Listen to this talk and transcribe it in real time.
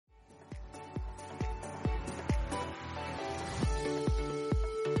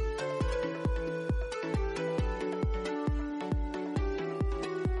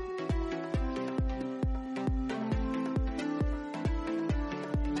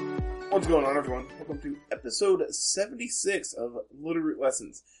What's going on, everyone? Welcome to episode 76 of Little Root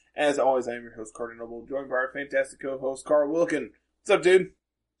Lessons. As always, I am your host, Carter Noble, joined by our fantastic co-host, Carl Wilkin. What's up, dude?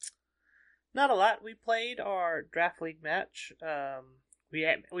 Not a lot. We played our draft league match.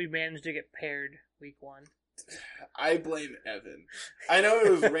 We managed to get paired week one. I blame Evan. I know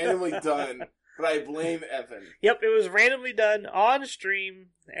it was randomly done, but I blame Evan. Yep, it was randomly done on stream,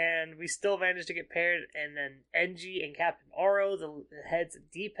 and we still managed to get paired. And then NG and Captain Oro, the heads of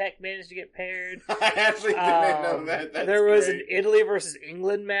DPEC, managed to get paired. I actually didn't know that. There was an Italy versus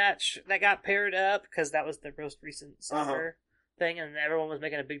England match that got paired up, because that was the most recent soccer thing, and everyone was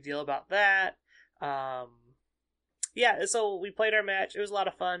making a big deal about that. Yeah, so we played our match. It was a lot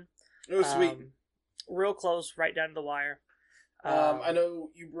of fun. It was sweet. Real close, right down to the wire. I know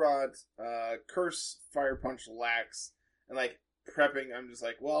you brought Curse, Fire Punch, Lax, and prepping. I'm just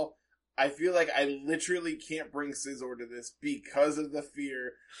like, well, I feel like I literally can't bring Scizor to this because of the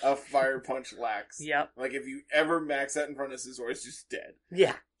fear of Fire Punch, Lax. Yep. If you ever max that in front of Scizor, it's just dead.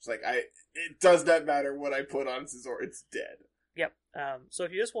 Yeah. It's it does not matter what I put on Scizor, it's dead. Yep. So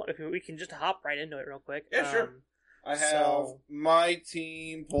if you just want, if we can just hop right into it real quick. Yeah, sure. I have my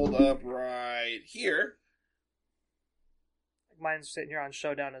team pulled up right here. Mine's sitting here on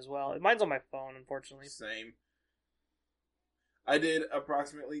Showdown as well. Mine's on my phone, unfortunately. Same. I did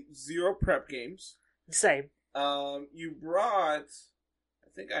approximately 0 prep games. Same. You brought... I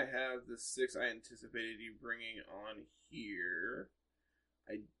think I have the 6 I anticipated you bringing on here.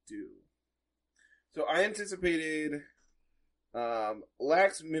 I do. So I anticipated...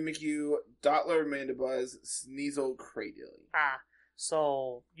 Lax, Mimikyu, Dottler, Mandibuzz, Sneasel, Cradily.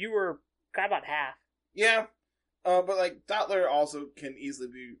 So you were kind of about half. Yeah, but Dottler also can easily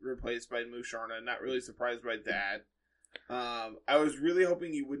be replaced by Musharna. Not really surprised by that. I was really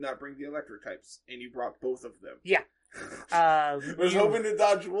hoping you would not bring the electric types, and you brought both of them. Yeah. I was hoping to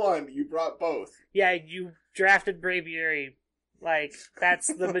dodge one. You brought both. Yeah, you drafted Braviary. That's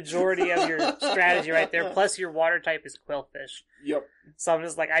the majority of your strategy right there. Plus, your water type is Quillfish. Yep. So I'm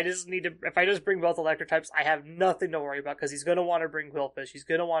just I just need to, if I just bring both electric types, I have nothing to worry about, because he's going to want to bring Quillfish. He's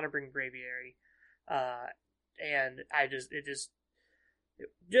going to want to bring Braviary. And it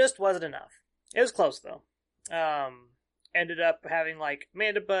just wasn't enough. It was close, though. Ended up having,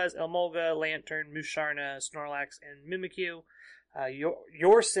 Mandibuzz, Emolga, Lantern, Musharna, Snorlax, and Mimikyu.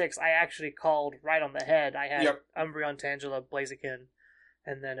 Your 6 I actually called right on the head. I had Umbreon, Tangela, Blaziken,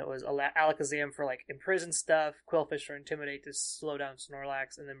 and then it was Alakazam for imprison stuff, Quillfish for Intimidate to slow down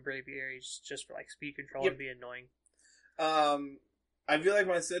Snorlax, and then Braviary just for speed control and be annoying. I feel like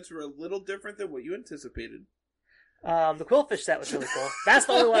my sets were a little different than what you anticipated. The Quillfish set was really cool. That's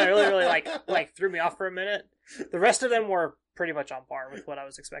the only one I really threw me off for a minute. The rest of them were pretty much on par with what I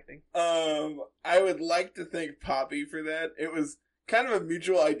was expecting. I would like to thank Poppy for that. It was kind of a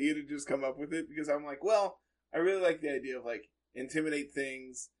mutual idea to just come up with it, because I'm well, I really like the idea of intimidate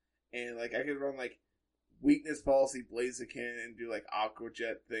things, and I could run weakness policy Blaziken and do Aqua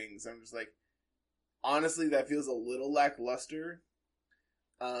Jet things. I'm just honestly, that feels a little lackluster.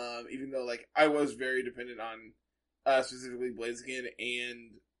 Even though I was very dependent on specifically Blaziken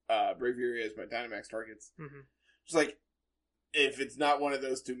and Braviary as my Dynamax targets. Mm-hmm. Just if it's not one of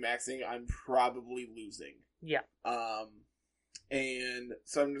those two maxing, I'm probably losing. Yeah. And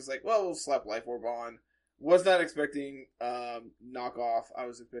so I'm just well, we'll slap Life Orb on. Was not expecting knockoff. I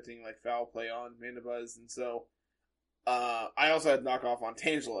was expecting foul play on Mandibuzz, and so I also had knockoff on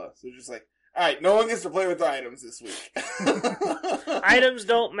Tangela. So just alright, no one gets to play with the items this week. Items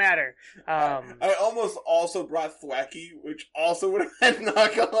don't matter. I almost also brought Thwacky, which also would have had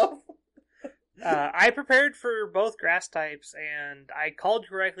knockoff. I prepared for both grass types, and I called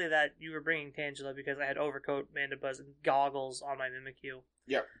correctly that you were bringing Tangela because I had Overcoat, Mandibuzz, and Goggles on my Mimikyu.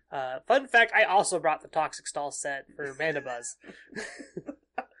 Yep. Fun fact, I also brought the Toxic Stall set for Mandibuzz.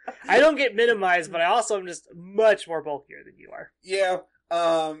 I don't get minimized, but I also am just much more bulkier than you are. Yeah.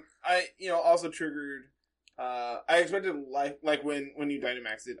 I also triggered. I expected life when you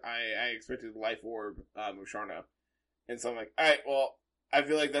Dynamaxed it. I expected Life Orb Musharna, and so I'm alright, well, I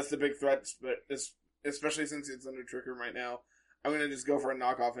feel that's the big threat, but especially since it's under Trick Room right now, I'm gonna just go for a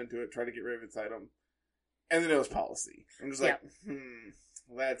knockoff into it, try to get rid of its item, and then it was policy. I'm just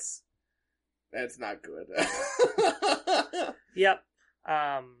that's not good. Yep.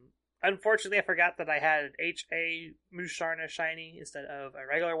 Unfortunately, I forgot that I had an HA Musharna shiny instead of a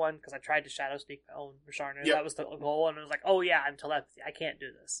regular one, because I tried to Shadow Sneak my own Musharna. Yep. That was the goal, and I was oh yeah, I'm telepathy. I can't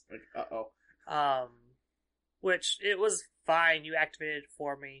do this. Which, it was fine. You activated it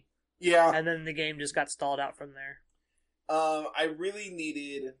for me. Yeah. And then the game just got stalled out from there. I really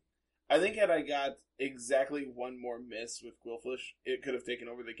needed... I think had I got exactly one more miss with Quillfish, it could have taken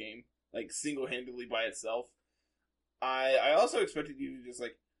over the game, like, single-handedly by itself. I also expected you to just,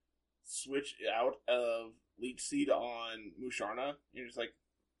 like, switch out of Leech Seed on Musharna. You're just like,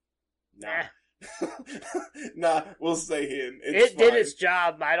 nah. Nah, we'll stay in. It did its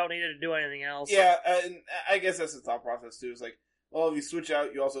job. I don't need it to do anything else. Yeah, and I guess that's the thought process, too. It's like, well, if you switch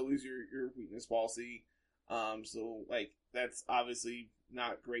out, you also lose your weakness policy. So, like, that's obviously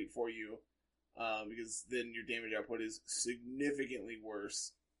not great for you, because then your damage output is significantly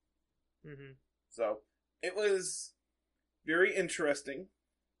worse. Mm-hmm. So, it was very interesting.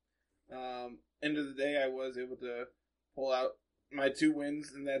 End of the day, I was able to pull out my 2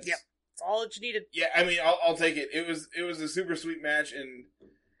 wins, and that's... Yep, that's all that you needed. Yeah, I mean, I'll take it. It was a super sweet match, and,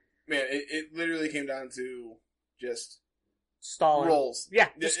 man, it literally came down to just... Stalling. rolls. Yeah,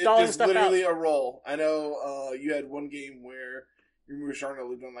 just stalling just stuff literally out. a roll. I know you had one game where your Musharna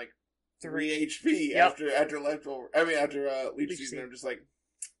lived on like 3 HP after Leech Season. I'm just like,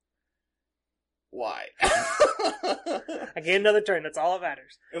 why? I gained another turn. That's all that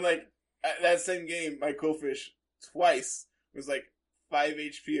matters. And like that same game, my Quillfish twice was like 5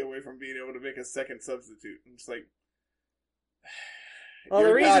 HP away from being able to make a second substitute. I'm just like, well,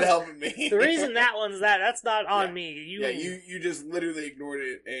 you're not helping me. The reason that one's that's not on me. You just literally ignored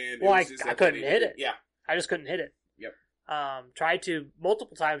it, and well, it was just I couldn't hit it. Yeah, I just couldn't hit it. Yep. Tried to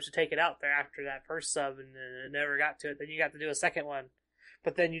multiple times to take it out there after that first sub, and then it never got to it. Then you got to do a second one,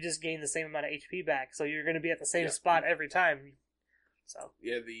 but then you just gain the same amount of HP back, so you're going to be at the same spot every time. So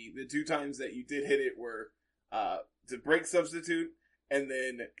yeah, the 2 times that you did hit it were to break substitute and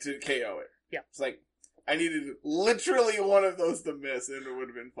then to KO it. Yeah, it's like I needed literally one of those to miss, and it would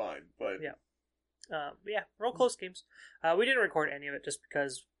have been fine. But yeah, we're all close games. We didn't record any of it just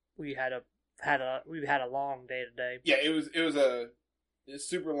because we had a long day today. Yeah, it was a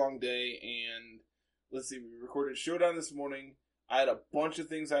super long day, and let's see, we recorded Showdown this morning. I had a bunch of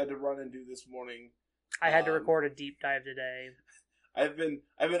things I had to run and do this morning. I had to record a deep dive today. I've been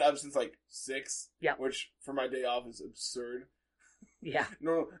up since like 6. Yeah, which for my day off is absurd. Yeah.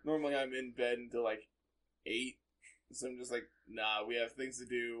 Normally I'm in bed until like 8, so I'm just like, nah, we have things to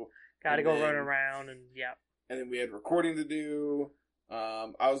do. Gotta go run around, and and then we had recording to do.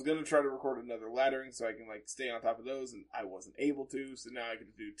 I was gonna try to record another laddering so I can like stay on top of those, and I wasn't able to, so now I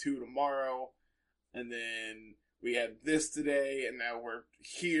get to do 2 tomorrow, and then we had this today, and now we're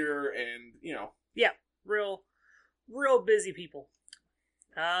here, and real busy people.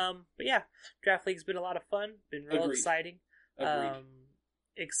 But yeah, Draft League's been a lot of fun, been real exciting. Agreed.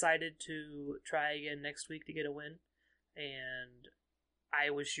 Excited to try again next week to get a win, and I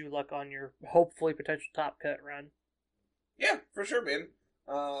wish you luck on your hopefully potential top cut run. Yeah, for sure, man.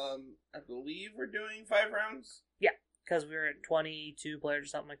 I believe we're doing 5 rounds. Yeah, because we're at 22 players or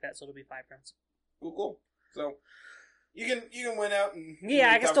something like that, so it'll be 5 rounds. Cool. So you can win out and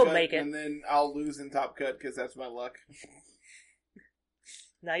I can still make it, and then I'll lose in top cut because that's my luck.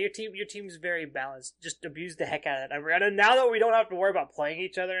 Now your team's very balanced. Just abuse the heck out of it. And now that we don't have to worry about playing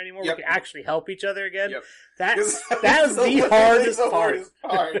each other anymore, we can actually help each other again. Yep. That is the hardest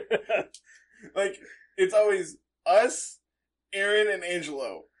part. Like, it's always us, Aaron, and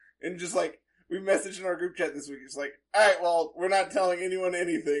Angelo. And just like, we messaged in our group chat this week. It's like, alright, well, we're not telling anyone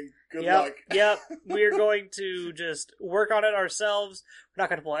anything. Good luck. Yep. We're going to just work on it ourselves. We're not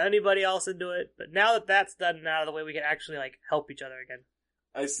going to pull anybody else into it. But now that that's done and out of the way, we can actually like help each other again.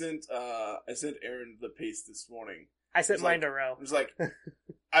 I sent Aaron the paste this morning. I sent mine to Ro. I was like,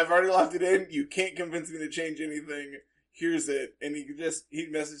 I've already locked it in. You can't convince me to change anything. Here's it. And he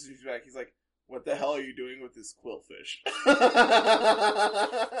messaged me back. He's like, what the hell are you doing with this Quillfish?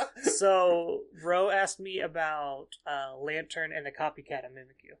 So, Ro asked me about Lantern and the Copycat of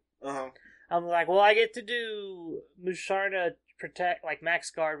Mimikyu. Uh-huh. I'm like, well, I get to do Musharna protect, like Max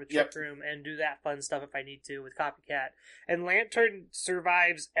Guard with Trick Room, and do that fun stuff if I need to with Copycat. And Lantern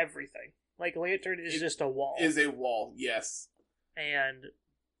survives everything. Like, Lantern is just a wall. Is a wall, yes. And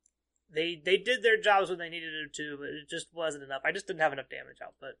they did their jobs when they needed it to, but it just wasn't enough. I just didn't have enough damage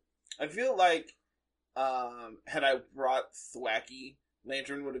output. I feel like had I brought Thwacky,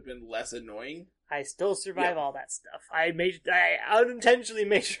 Lantern would have been less annoying. I still survive all that stuff. I unintentionally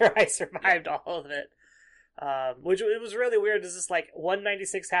made sure I survived all of it. Which it was really weird. Is this like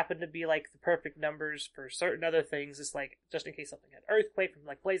 196 happened to be like the perfect numbers for certain other things. It's like just in case something had Earthquake from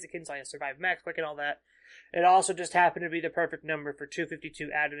like Blaziken, so I survived Max Quick and all that. It also just happened to be the perfect number for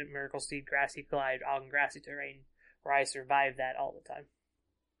 252 Adamant, Miracle Seed, Grassy Glide on grassy terrain, where I survived that all the time.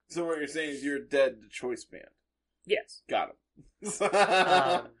 So what you're saying is you're dead to Choice Band. Yes. Got him.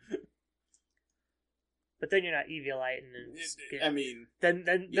 But then you're not Eviolite, and then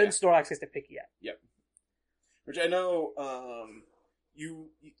then Snorlax gets to pick you up. Yep. Which I know, you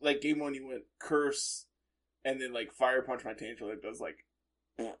like game 1, you went Curse, and then like Fire Punch my Tangela. It does like,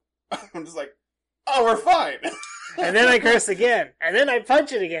 I'm just like, oh, we're fine. And then I curse again, and then I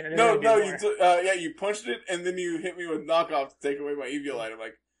punch it again. And you punched it, and then you hit me with knockoff to take away my Eviolite. I'm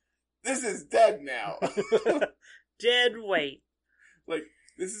like, this is dead now. Dead weight. Like,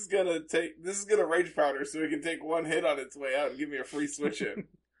 this is gonna Rage Powder so it can take one hit on its way out and give me a free switch in.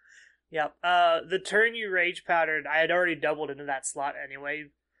 Yep. The turn you Rage Powdered, I had already doubled into that slot anyway,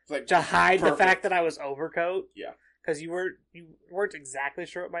 like, to hide the fact that I was Overcoat. Yeah. Because you weren't exactly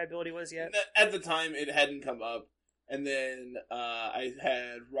sure what my ability was yet. At the time, it hadn't come up. And then I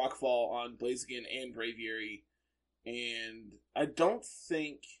had Rockfall on Blaziken and Braviary, and I don't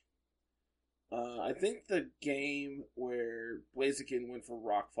think... I think the game where Blaziken went for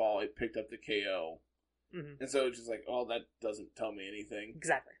Rockfall, it picked up the KO. Mm-hmm. And so it's just like, oh, that doesn't tell me anything.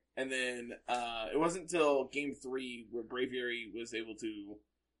 Exactly. And then it wasn't until Game 3 where Braviary was able to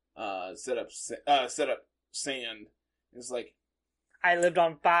set up Sand. It's like... I lived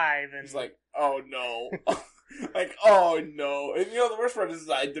on 5, and... It's like, oh no. Like, oh no. And the worst part is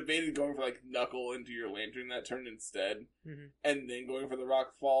I debated going for like Knuckle into your Lantern that turn instead. Mm-hmm. And then going for the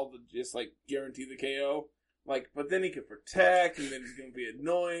Rock Fall to just like guarantee the KO. Like, but then he could protect, and then he's gonna be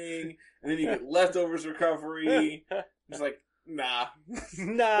annoying, and then you get Leftovers Recovery. It's like, nah.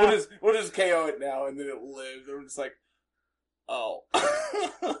 We'll just KO it now, and then it lives. And I'm just like, oh.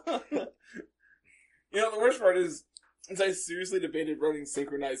 The worst part is, since I seriously debated running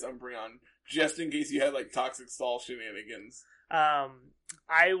Synchronized Umbreon, just in case you had, like, Toxic Stall shenanigans.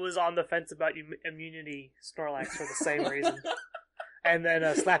 I was on the fence about Immunity Snorlax for the same reason. And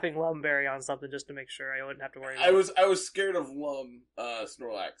then slapping Lumberry on something just to make sure I wouldn't have to worry about it. I was scared of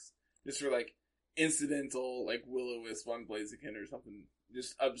Snorlax. Just for, like, incidental, like, Will-O-Wisp on Blaziken or something.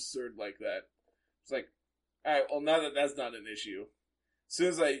 Just absurd like that. It's like, alright, well, now that's not an issue. As soon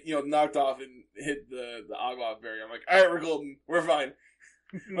as I, knocked off and hit the Ogloff Berry, I'm like, alright, we're golden. We're fine.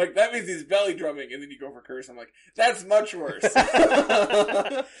 Like, that means he's belly drumming, and then you go for Curse. I'm like, that's much worse.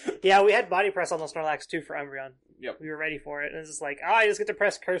 Yeah, we had Body Press on the Snorlax, too, for Umbreon. Yep. We were ready for it, and it's just like, I just get to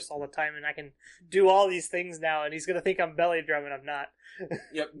press Curse all the time, and I can do all these things now, and he's gonna think I'm belly drumming, I'm not.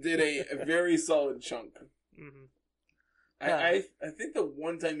 Yep, did a very solid chunk. Mm-hmm. I think the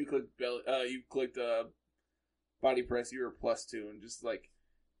one time you clicked Body Press, you were +2, and just, like,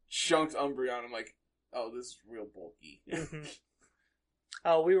 chunked Umbreon. I'm like, oh, this is real bulky. Mm-hmm.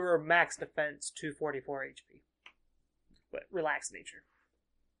 Oh, we were max defense 244 HP, but relaxed nature.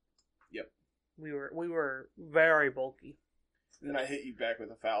 Yep. We were very bulky. And then I hit you back with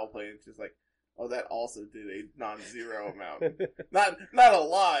a foul play, and it's just like, oh, that also did a non-zero amount. Not a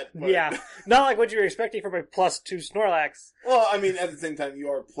lot, but... Yeah, not like what you were expecting from a +2 Snorlax. Well, I mean, at the same time, you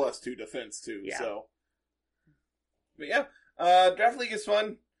are +2 defense, too, yeah. So... But yeah, Draft League is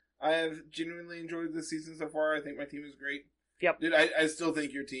fun. I have genuinely enjoyed this season so far. I think my team is great. Yep. Dude, I still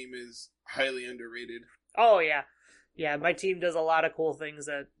think your team is highly underrated. Oh, yeah. Yeah, my team does a lot of cool things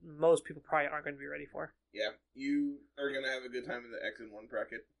that most people probably aren't going to be ready for. Yeah, you are going to have a good time in the X and 1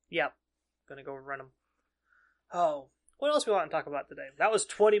 bracket. Yep. Going to go run them. Oh, what else we want to talk about today? That was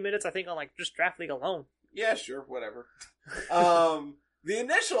 20 minutes, I think, on like just Draft League alone. Yeah, sure, whatever. The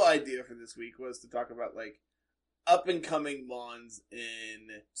initial idea for this week was to talk about like up-and-coming Mons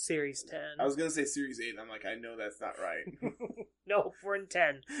in... Series 10. I was going to say Series 8, and I'm like, I know that's not right. No, we're in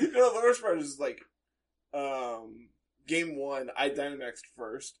 10. No, the worst part is, like, Game 1, I Dynamaxed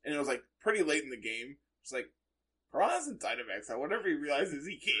first, and it was, like, pretty late in the game. It's like, Braun hasn't Dynamaxed. Whatever he realizes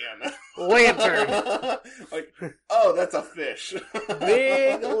he can. Lantern! Like, oh, that's a fish.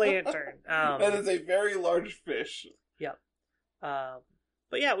 Big Lantern. That is a very large fish. Yep.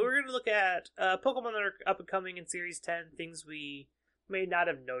 But yeah, we were going to look at Pokemon that are up and coming in Series 10, things we may not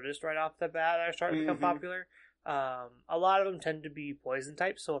have noticed right off the bat that are starting to become popular. A lot of them tend to be poison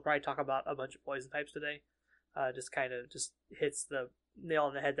types, so we'll probably talk about a bunch of poison types today. Just hits the nail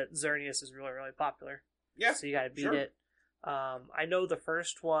on the head that Xerneas is really, really popular. Yeah, so you gotta beat it. I know the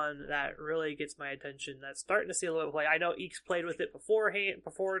first one that really gets my attention, that's starting to see a little play. I know Eeks played with it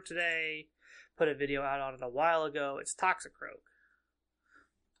before today, put a video out on it a while ago. It's Toxicroak.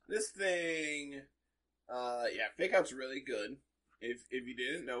 This thing, Fake Out's really good. If you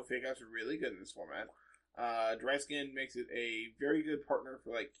didn't know, Fake Out's really good in this format. Dry Skin makes it a very good partner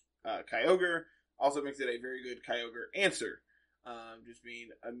for, like, Kyogre. Also makes it a very good Kyogre answer. Just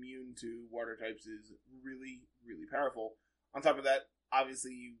being immune to water types is really, really powerful. On top of that,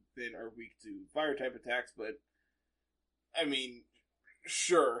 obviously you then are weak to fire type attacks, but, I mean,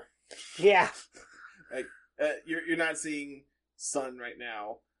 sure. Yeah. Like, you're not seeing Sun right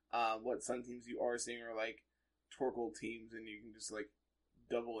now. What Sun teams you are seeing are like Torkoal teams, and you can just like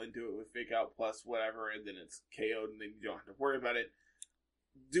double into it with Fake Out plus whatever, and then it's KO'd, and then you don't have to worry about it.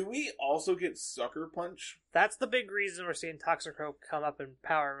 Do we also get Sucker Punch? That's the big reason we're seeing Toxicroak come up in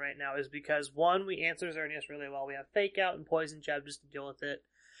power right now, is because, one, we answer Xerneas really well. We have Fake Out and Poison Jab just to deal with it.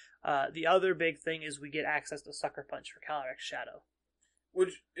 The other big thing is we get access to Sucker Punch for Calyrex Shadow.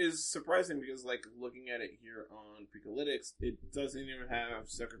 Which is surprising because, like, looking at it here on Pikalytics, it doesn't even have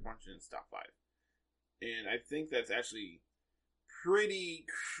Sucker Punch in its top 5. And I think that's actually pretty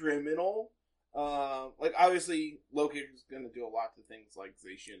criminal. Like, obviously, Low Kick is going to do a lot to things like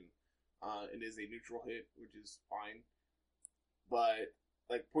Zacian. It is a neutral hit, which is fine. But,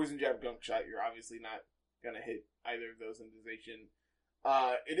 like, Poison Jab, Gunk Shot, you're obviously not going to hit either of those into Zacian.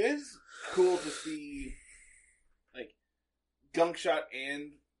 It is cool to see, like, Gunk Shot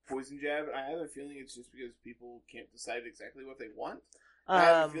and Poison Jab. I have a feeling it's just because people can't decide exactly what they want. I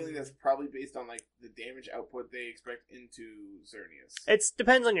have a feeling that's probably based on, like, the damage output they expect into Xerneas. It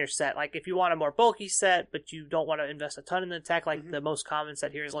depends on your set. Like, if you want a more bulky set, but you don't want to invest a ton in the attack, like the most common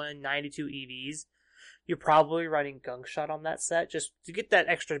set here is only 92 EVs, you're probably running Gunk Shot on that set, just to get that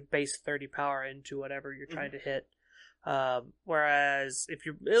extra base 30 power into whatever you're trying to hit. Whereas, if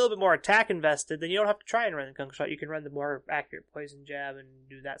you're a little bit more attack invested, then you don't have to try and run the Gunk Shot. You can run the more accurate Poison Jab and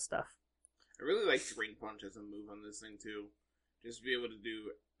do that stuff. I really like Drain Punch as a move on this thing, too. Just to be able to do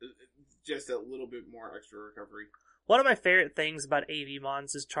just a little bit more extra recovery. One of my favorite things about AV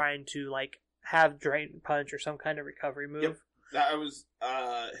Mons is trying to, like, have Drain Punch or some kind of recovery move. Yep. That was,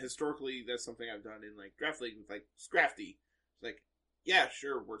 historically, that's something I've done in, like, Draft League with, like, Scrafty. It's like, yeah,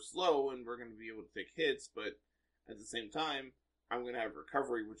 sure, we're slow and we're going to be able to take hits, but at the same time, I'm going to have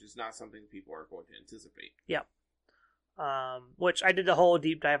recovery, which is not something people are going to anticipate. Yep. Which I did a whole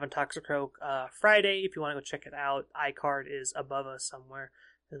deep dive on Toxicroak Friday. If you want to go check it out, iCard is above us somewhere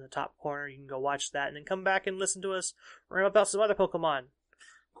in the top corner. You can go watch that and then come back and listen to us rant about some other Pokemon.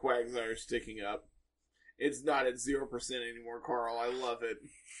 Quagsire sticking up. It's not at 0% anymore, Carl. I love it.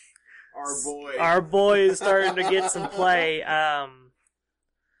 Our boy is starting to get some play.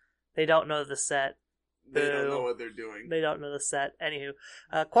 They don't know the set. They don't know what they're doing. They don't know the set. Anywho,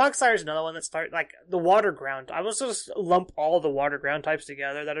 Quagsire is another one that started, like, the water ground. I was just lump all the water ground types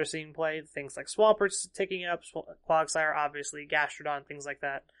together that are seeing play. Things like Swampert's taking up, Quagsire, obviously, Gastrodon, things like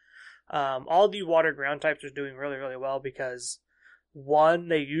that. All the water ground types are doing really, really well because, one,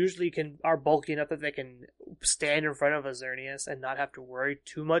 they usually are bulky enough that they can stand in front of a Xerneas and not have to worry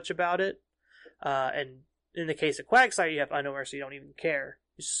too much about it. And in the case of Quagsire, you have Unaware, so you don't even care.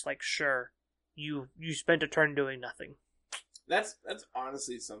 It's just like, sure. You spent a turn doing nothing. That's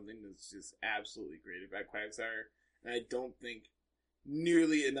honestly something that's just absolutely great about Quagsire, and I don't think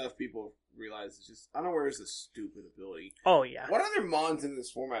nearly enough people realize it's just Unaware is a stupid ability. Oh yeah. What other Mons in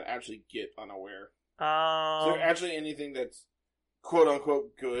this format actually get Unaware? Is there actually anything that's quote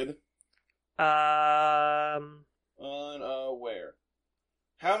unquote good? Unaware.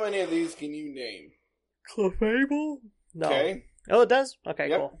 How many of these can you name? Clefable? No. Okay. Oh, it does? Okay,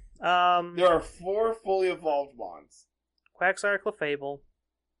 yep. Cool. There are 4 fully evolved Mons. Quagsire, Clefable.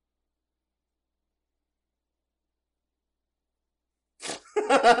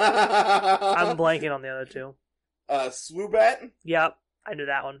 I'm blanking on the other 2. Swoobat? Yep, I knew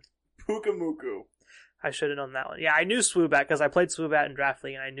that one. Pukamuku. I should have known that one. Yeah, I knew Swoobat because I played Swoobat in Draft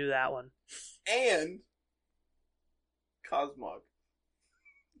League and I knew that one. And Cosmog.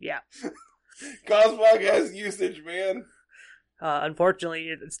 Yeah. Cosmog has usage, man. Unfortunately,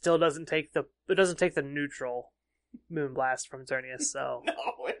 it still doesn't take the neutral Moonblast from Xerneas, so... No,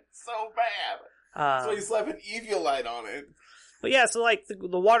 it's so bad. So you slap an Eviolite on it. But yeah, so like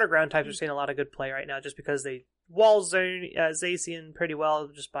the water ground types are seeing a lot of good play right now just because they wall Zacian pretty well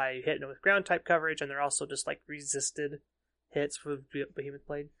just by hitting it with ground type coverage, and they're also just like resisted hits with Behemoth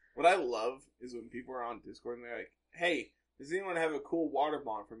Blade. What I love is when people are on Discord and they're like, hey, does anyone have a cool water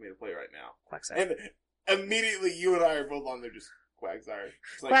bond for me to play right now? Quagsire. And immedially you and I are both on there just Quagsire.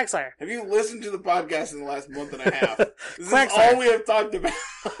 It's like, Quagsire. Have you listened to the podcast in the last month and a half? This is all we have talked about.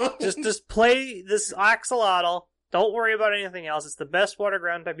 just play this Axolotl. Don't worry about anything else. It's the best water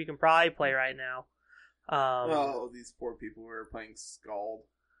ground type you can probably play right now. Oh, these poor people who are playing Scald.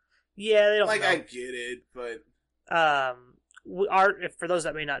 Yeah, they don't know. I get it, but... For those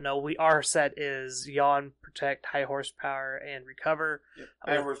that may not know, our set is Yawn, Protect, High Horsepower, and Recover. Yep.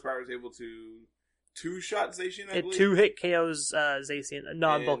 High Horsepower is able to 2-shot Zacian, I believe. 2-hit KOs Zacian,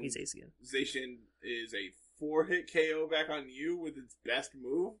 non-bulky Zacian. Zacian is a 4-hit KO back on you with its best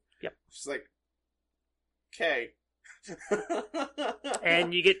move. Yep. It's like, okay,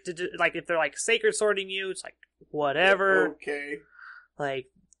 And you get to do, like, if they're like sacred swording you, it's like whatever. Okay. Like,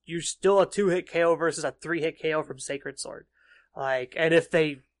 you're still a 2-hit KO versus a 3-hit KO from Sacred Sword. Like, and if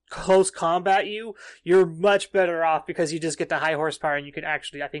they close combat you, you're much better off because you just get the high horsepower and you can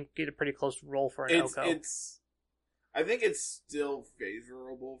actually, I think, get a pretty close roll for an Oko. I think it's still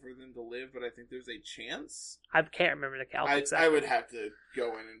favorable for them to live, but I think there's a chance. I can't remember the calc exactly. I would have to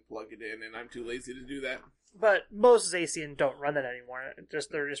go in and plug it in, and I'm too lazy to do that. But most Zacian don't run that anymore.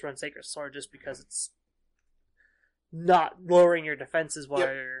 They're just run Sacred Sword just because it's not lowering your defenses while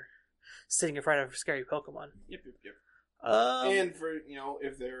you're sitting in front of scary Pokemon. Yep. And for,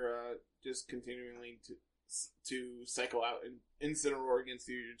 if they're just continuing to cycle out and Incineroar against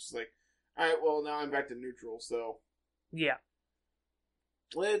you, you're just like, alright, well, now I'm back to neutral, so... Yeah.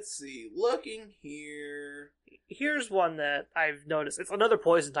 Let's see. Looking here... Here's one that I've noticed. It's another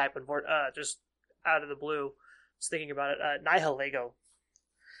poison type, just out of the blue. Just thinking about it. Nihilego.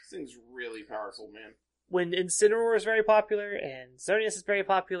 This thing's really powerful, man. When Incineroar is very popular and Xerneas is very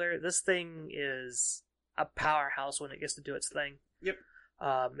popular, this thing is a powerhouse when it gets to do its thing. Yep.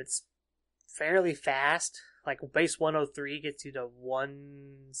 It's fairly fast. Like, base 103 gets you to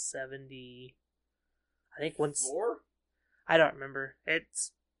 170... I think once... 4? I don't remember.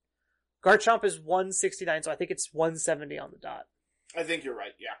 It's... Garchomp is 169, so I think it's 170 on the dot. I think you're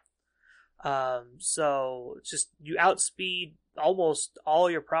right, yeah. So, just, you outspeed almost all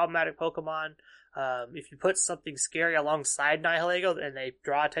your problematic Pokemon. If you put something scary alongside Nihilego and they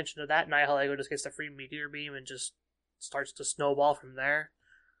draw attention to that, Nihilego just gets a free Meteor Beam and just starts to snowball from there.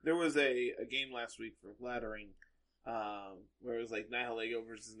 There was a game last week for Laddering, where it was like Nihilego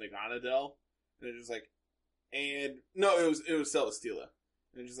versus Naganadel, and it was like, no, it was Celesteela,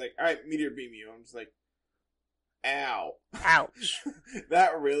 and just like, all right, Meteor Beam you. I'm just like, ow, ouch,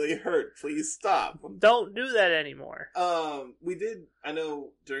 that really hurt. Please stop. Don't do that anymore. We did. I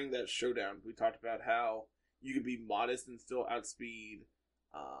know during that showdown we talked about how you could be modest and still outspeed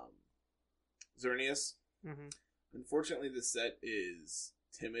Xerneas. Mm-hmm. Unfortunately, this set is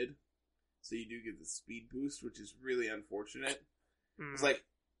timid, so you do get the speed boost, which is really unfortunate. It's like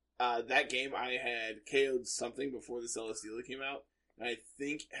that game I had KO'd something before the Celesteela came out, and I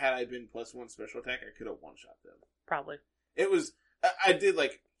think had I been +1 special attack, I could have one-shot them. Probably. It was, I did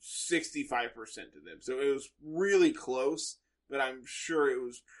like 65% to them, so it was really close, but I'm sure it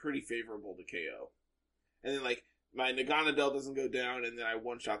was pretty favorable to KO. And then like, my Naganadel doesn't go down, and then I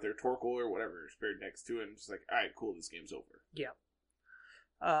one-shot their Torkoal or whatever is paired next to it, and I'm just like, alright, cool, this game's over. Yeah.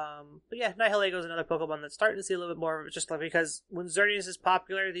 But yeah, Nihilego is another Pokemon that's starting to see a little bit more of it, just like because when Xerneas is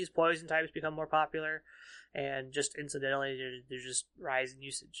popular, these poison types become more popular, and just incidentally, they're just rise in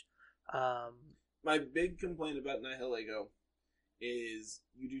usage. My big complaint about Nihilego is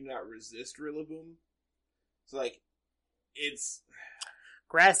you do not resist Rillaboom. So, like, it's...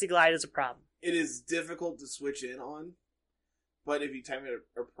 Grassy Glide is a problem. It is difficult to switch in on, but if you time it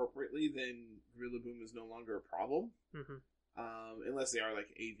appropriately, then Rillaboom is no longer a problem. Mm-hmm. Unless they are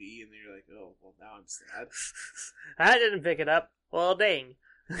like AV, and then you're like, oh, well, now I'm sad. I didn't pick it up. Well, dang.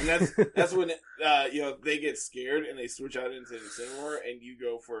 And that's when they get scared and they switch out into Incineroar, and you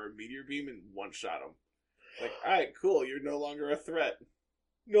go for a Meteor Beam and one-shot them. Like, alright, cool, you're no longer a threat.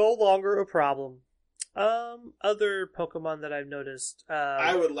 No longer a problem. Other Pokemon that I've noticed.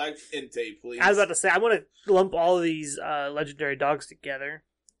 I would like Entei, please. I was about to say, I want to lump all of these legendary dogs together.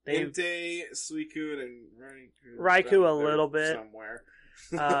 Entei, Suicune, and Raikou a little bit. Somewhere.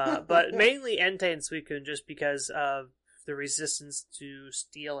 But mainly Entei and Suicune just because of the resistance to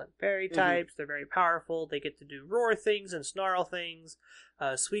steel and fairy types. Mm-hmm. They're very powerful. They get to do roar things and snarl things.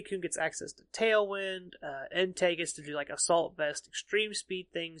 Suicune gets access to Tailwind. Entei gets to do like Assault Vest, extreme speed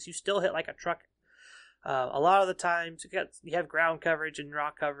things. You still hit like a truck. A lot of the times you have ground coverage and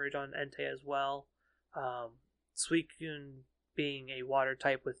rock coverage on Entei as well. Suicune being a water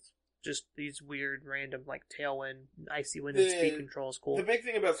type with just these weird random like Tailwind, Icy Wind, and speed control is cool. The big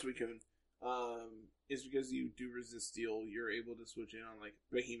thing about Suicune is because you do resist steel, you're able to switch in on like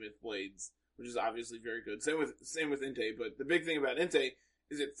Behemoth Blades, which is obviously very good. Same with Entei, but the big thing about Entei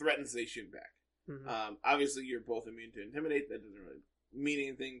is it threatens Zacian back. Mm-hmm. Obviously, you're both immune to Intimidate. That doesn't really mean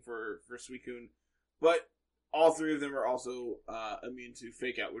anything for Suicune, but all three of them are also immune to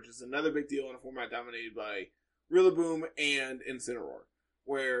Fake Out, which is another big deal in a format dominated by Rillaboom and Incineroar,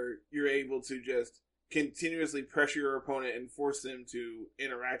 where you're able to just continuously pressure your opponent and force them to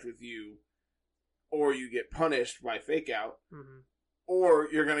interact with you, or you get punished by Fake Out, or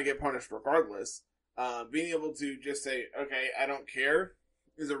you're going to get punished regardless. Being able to just say, okay, I don't care,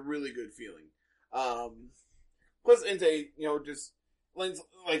 is a really good feeling. Plus, Entei, just lines,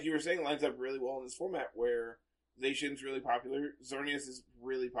 like you were saying, lines up really well in this format where Zacian's really popular. Xerneas is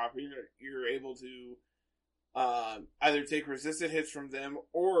really popular. You're able to either take resisted hits from them,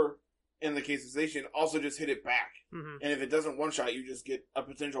 or, in the case of Zacian, also just hit it back. Mm-hmm. And if it doesn't one-shot, you just get a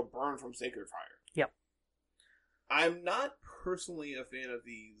potential burn from Sacred Fire. Yep. I'm not personally a fan of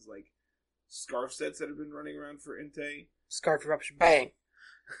these, like, Scarf sets that have been running around for Entei. Scarf Eruption, bang!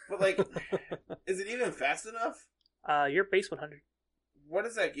 But, like, is it even fast enough? Your base 100. What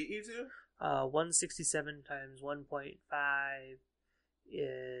does that get you to? 167 times 1.5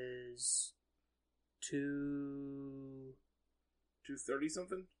 is 230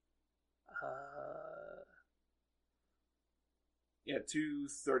 something? Yeah,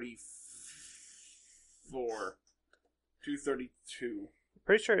 234. 232.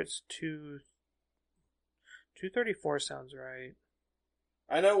 Pretty sure it's 234 sounds right.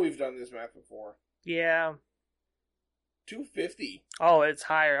 I know we've done this math before. Yeah. 250. Oh, it's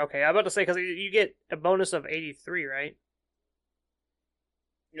higher. Okay, I'm about to say, because you get a bonus of 83, right?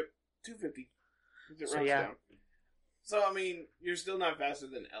 Yep, 250. It So, rounds yeah. down. So, I mean, you're still not faster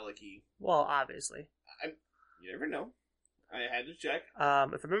than Eliki. Well, obviously. You never know. I had to check. If I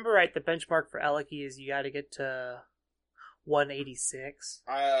remember right, the benchmark for Eliki is you got to get to 186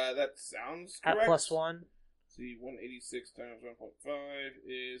 That sounds correct. at +1. See, 186 times 1.5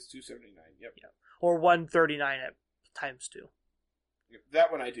 is 279. Yep. Or 139 at ×2. Yep. That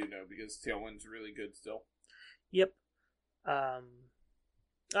one I do know, because Tailwind's really good still. Yep.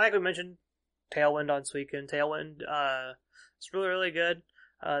 Like we mentioned, Tailwind on Suicune. Tailwind, it's really, really good.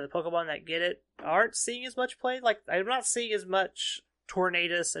 The Pokemon that get it aren't seeing as much play. Like, I'm not seeing as much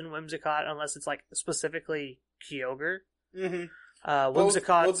Tornadus and Whimsicott unless it's, like, specifically Kyogre. Mm-hmm.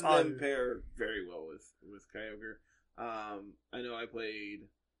 Whimsicott both of them pair very well with Kyogre. I know I played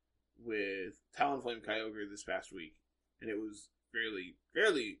with Talonflame Kyogre this past week, and it was fairly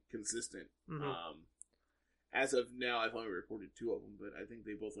consistent. Mm-hmm. As of now, I've only reported 2 of them, but I think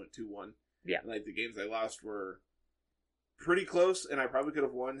they both went 2-1. Yeah. And, like, the games I lost were pretty close, and I probably could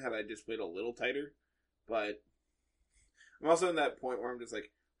have won had I just played a little tighter. But I'm also in that point where I'm just,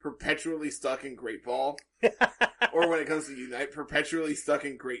 like, perpetually stuck in Great Ball. Or when it comes to Unite, perpetually stuck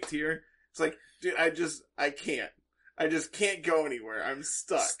in Great Tier. It's like, dude, I can't. I just can't go anywhere. I'm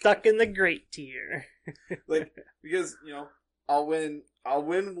stuck. Stuck in the Great Tier. Like, because, I'll win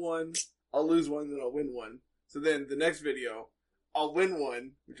one, I'll lose one, then I'll win one. So then the next video, I'll win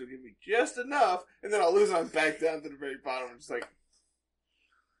one, which will give me just enough, and then I'll lose and I'm back down to the very bottom. I'm just like,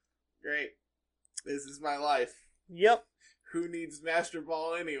 great. This is my life. Yep. Who needs Master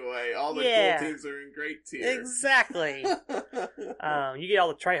Ball anyway? All the Yeah. cool teams are in Great Tier. Exactly. You get all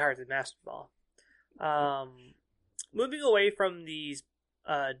the tryhards in Master Ball. Moving away from these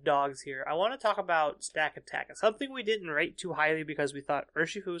dogs here, I want to talk about Stack Attack. It's something we didn't rate too highly because we thought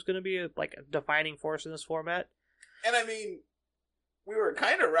Urshifu was going to be a defining force in this format. And I mean, we were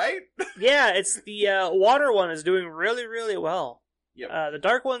kind of right. Yeah, it's the water one is doing really, really well. Yep. The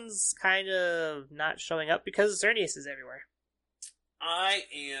dark one's kind of not showing up because Xerneas is everywhere. I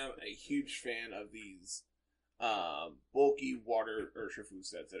am a huge fan of these bulky water Urshifu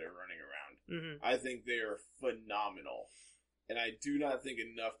sets that are running around. Mm-hmm. I think they are phenomenal. And I do not think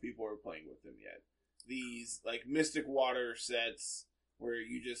enough people are playing with them yet. These, like, Mystic Water sets where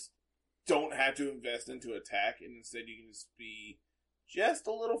you just don't have to invest into attack, and instead you can just be just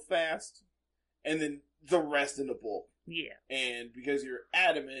a little fast, and then the rest in the bulk. Yeah. And because you're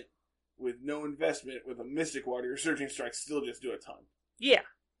adamant with no investment with a Mystic Water, your Surging Strikes still just do a ton. Yeah.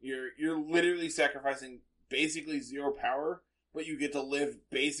 You're literally sacrificing basically 0 power, but you get to live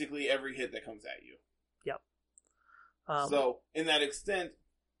basically every hit that comes at you. Yep. So, in that extent,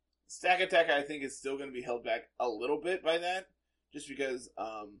 Stack Attack, I think, is still going to be held back a little bit by that, just because,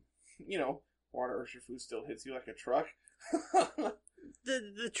 Water Urshifu still hits you like a truck.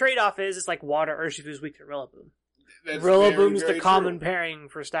 The trade-off is it's like Water Urshifu's weak to Rillaboom. That's Rillaboom's very, the very common true. pairing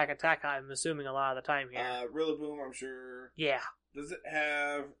for Stack Attack, I'm assuming, a lot of the time here. Rillaboom, I'm sure. Yeah. Does it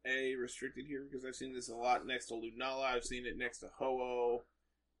have a restricted here? Because I've seen this a lot next to Lunala. I've seen it next to Ho-Oh.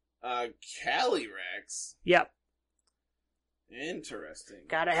 Calyrex. Yep. Interesting.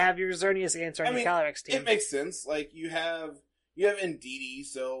 Gotta have your Xerneas answer on your Calyrex team. It makes sense. Like, you have Indeedee,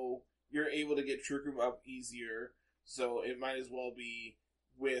 so you're able to get Trick Room up easier. So it might as well be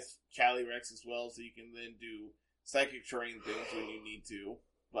with Calyrex as well, so you can then do Psychic Terrain things when you need to.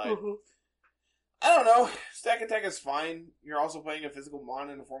 But I don't know. Stack Attack is fine. You're also playing a physical mon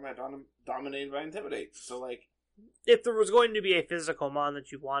in a format dominated by Intimidate. So, like, if there was going to be a physical mon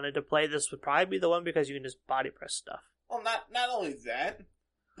that you wanted to play, this would probably be the one because you can just body press stuff. well, not only that,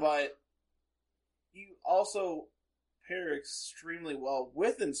 but you also pair extremely well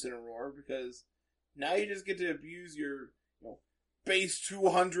with Incineroar because Now you just get to abuse your base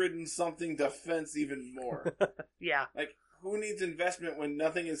 200 and something defense even more. Yeah. Like, who needs investment when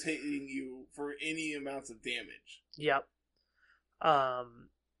nothing is hitting you for any amounts of damage? Yep.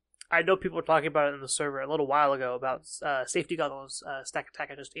 I know people were talking about it in the server a little while ago about safety goggles. Stack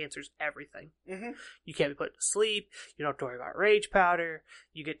Attack just answers everything. Mm-hmm. You can't be put to sleep. You don't have to worry about Rage Powder.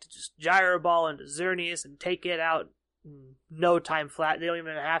 You get to just gyro ball into Xerneas and take it out in no time flat. They don't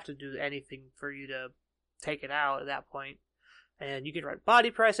even have to do anything for you to take it out at that point. And you can run Body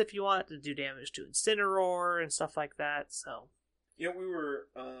Press if you want to do damage to Incineroar and stuff like that. So, yeah, we were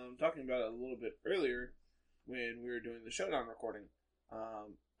talking about it a little bit earlier when we were doing the Showdown recording.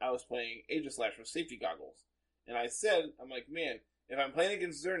 I was playing Aegislash with safety goggles, and I said, I'm like, man, if I'm playing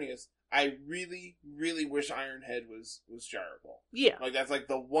against Xerneas, I really, really wish Iron Head was Gyro Ball. Yeah. Like, that's like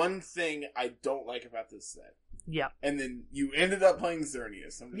the one thing I don't like about this set. Yeah. And then you ended up playing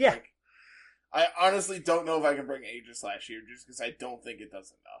Xerneas. I'm just Yeah. like, I honestly don't know if I can bring Aegislash here, just because I don't think it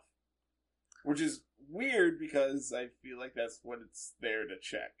does enough. Which is weird, because I feel like that's what it's there to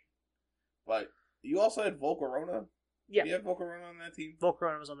check. But you also had Volcarona. Yeah. You had Volcarona on that team?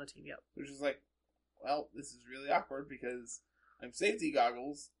 Volcarona was on the team, yep. Which is like, well, this is really awkward, because I'm safety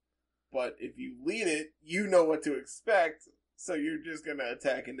goggles, but if you lead it, you know what to expect, so you're just going to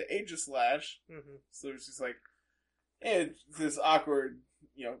attack into Aegislash. Mm-hmm. So it's just like, it's this awkward,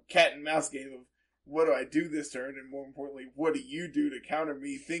 cat and mouse game of, what do I do this turn, and more importantly, what do you do to counter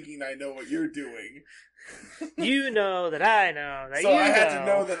me thinking I know what you're doing? You know that I know that so you I know. had to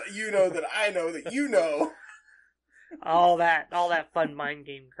know that you know that I know that you know. all that fun mind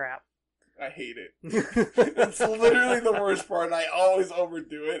game crap. I hate it. It's literally the worst part, and I always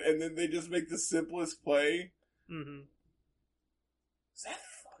overdo it, and then they just make the simplest play. Mm-hmm. Is that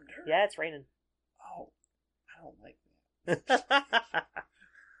thunder? Yeah, it's raining. Oh, I don't like that.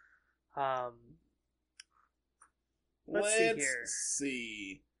 Let's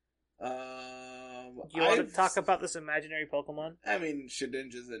see. Do you want to talk about this imaginary Pokemon? I mean,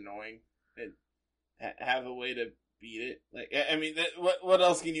 Shedinja's annoying. Have a way to beat it. Like, I mean, what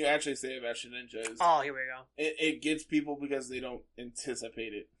else can you actually say about Shedinja? Oh, here we go. It gets people because they don't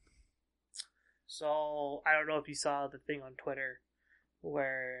anticipate it. So, I don't know if you saw the thing on Twitter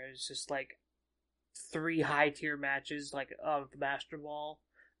where it's just like 3 high tier matches like of the Master Ball.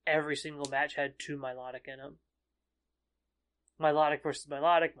 Every single match had 2 Milotic in them. Milotic versus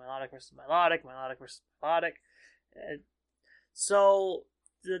Milotic, Milotic versus Milotic, Milotic versus Milotic. So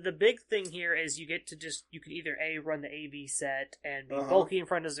the big thing here is you get to you can either run the AV set and be bulky in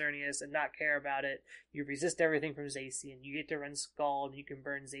front of Xerneas and not care about it. You resist everything from Zacian. You get to run Scald and you can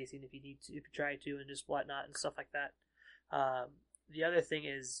burn Zacian if you need to, if you try to, and just whatnot and stuff like that. The other thing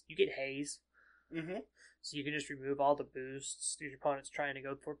is you get Haze. Mm-hmm. So you can just remove all the boosts your opponent's trying to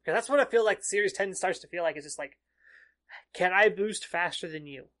go for. Because that's what I feel like Series 10 starts to feel like. It's just like, can I boost faster than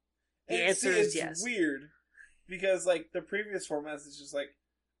you? The answer is yes. It's weird, because like the previous formats, it's just like,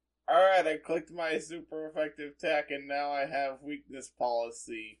 alright, I clicked my super effective tech and now I have weakness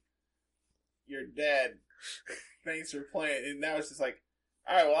policy. You're dead. Thanks for playing. And now it's just like,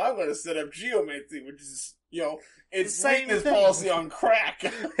 alright, well, I'm going to set up Geomancy, which is, it's weakness policy on crack.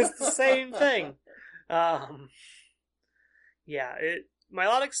 It's the same thing. Yeah,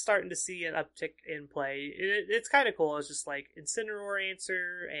 Milotic's starting to see an uptick in play. It's kind of cool. It's just like Incineroar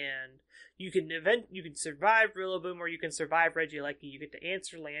answer, and you can survive Rillaboom, or you can survive Regieleki. You get to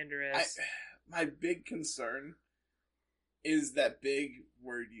answer Landorus. My big concern is that big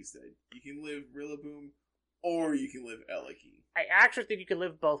word you said. You can live Rillaboom, or you can live Eleki. I actually think you can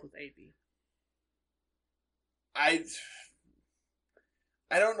live both with AV. I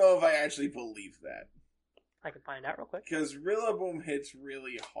don't know if I actually believe that. I can find out real quick. Because Rillaboom hits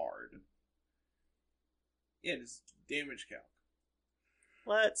really hard. Yeah, just damage calc.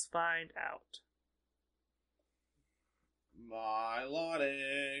 Let's find out.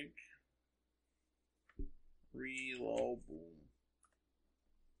 Milotic. Rillaboom.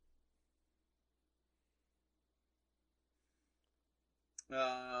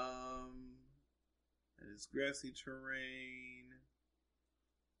 It is grassy terrain.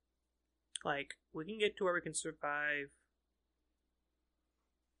 Like, we can get to where we can survive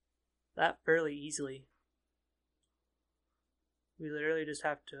that fairly easily. We literally just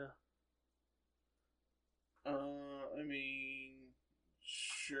have to... I mean,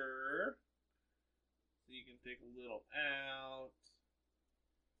 sure. So you can take a little out.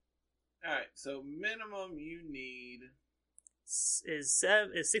 Alright, so minimum you need... is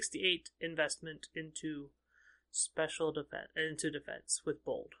 68 investment into defense with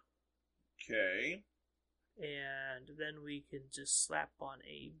bold. Okay. And then we can just slap on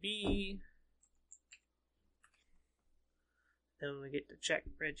AB. Then we get to check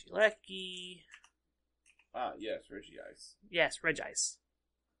Regieleki. Ah, yes, Regice. Yes, Regice.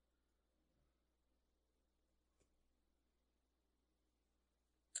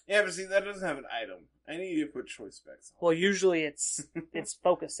 Yeah, but see, that doesn't have an item. I need to put choice specs on. Well, usually it's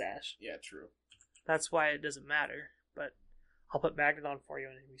Focus Sash. Yeah, true. That's why it doesn't matter. But I'll put Magneton for you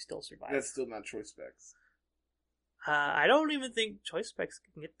and we still survive. That's still not choice specs. I don't even think choice specs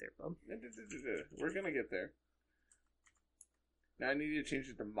can get there, bub. We're gonna get there. Now I need to change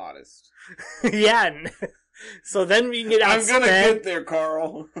it to modest. Yeah. So then we can get I'm outspent. gonna get there,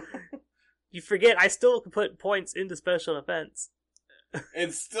 Carl. You forget, I still can put points into special defense.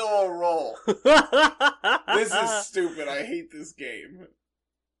 It's still a roll. This is stupid. I hate this game.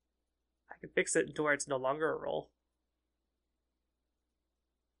 I can fix it to where it's no longer a roll.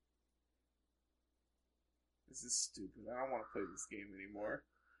 This is stupid. I don't want to play this game anymore.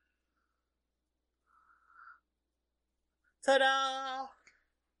 Ta-da!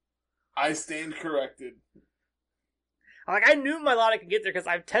 I stand corrected. Like, I knew Milotic could get there because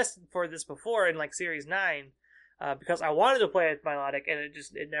I've tested for this before in, like, Series 9. Because I wanted to play with Milotic and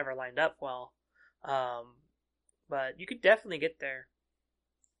it never lined up well. But you could definitely get there.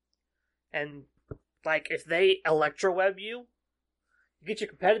 And, like, if they Electroweb you, you get your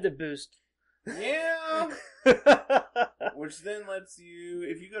competitive boost. Yeah! Which then lets you,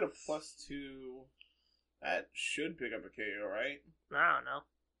 if you go to +2, that should pick up a KO, right? I don't know.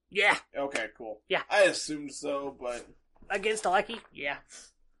 Yeah. Okay, cool. Yeah. I assumed so, but... Against Aleki? Yeah.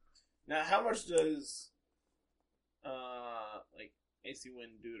 Now, how much does, like, AC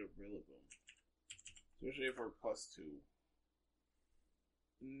Wind do to Rillaboom? Especially if we're +2.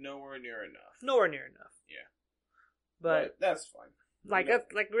 Nowhere near enough. Nowhere near enough. Yeah. But that's fine. like,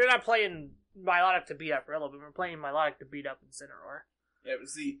 we're not playing Milotic to beat up Rillaboom. We're playing Milotic to beat up Incineroar. Yeah, but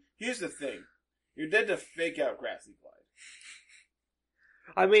see, here's the thing. You're dead to fake out Grassy Glide.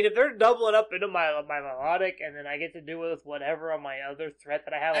 I mean, if they're doubling up into my Milotic, and then I get to do with whatever on my other threat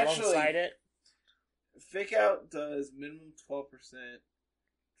that I have alongside it. Fake out does minimum 12%.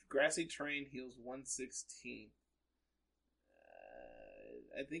 Grassy Terrain heals 116.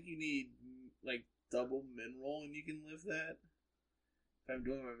 I think you need, like, double Mineral and you can live that. If I'm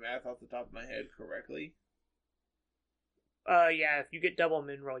doing my math off the top of my head correctly. Yeah, if you get double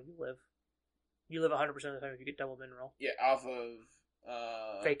Mineral, you live. You live 100% of the time if you get double Mineral. Yeah, off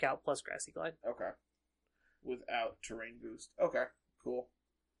of... Fake out plus Grassy Glide. Okay. Without Terrain Boost. Okay, cool.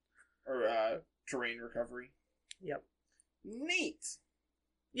 Or, Terrain Recovery. Yep. Neat!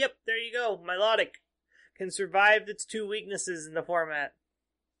 Yep, there you go. Milotic can survive its two weaknesses in the format.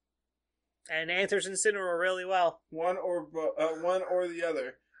 And answers Incineroar really well. One or the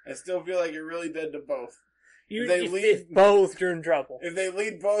other. I still feel like you're really dead to both. If both, you're in trouble. If they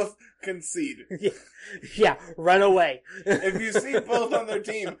lead both, concede. Yeah, run away. If you see both on their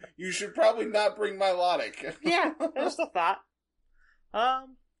team, you should probably not bring Milotic. Yeah, just a thought.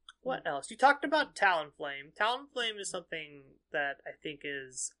 What else? You talked about Talonflame. Talonflame is something that I think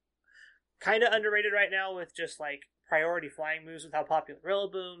is kind of underrated right now with just, like, priority flying moves with how popular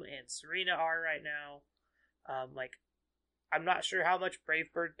Rillaboom and Serena are right now. Like, I'm not sure how much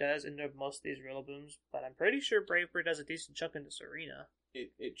Brave Bird does into most of these Rillabooms, but I'm pretty sure Brave Bird does a decent chunk into Serena.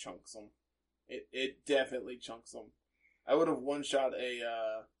 It chunks them. It definitely chunks them. I would have one-shot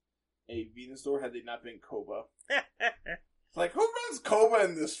a Venusaur had they not been Koba. Like, who runs Koba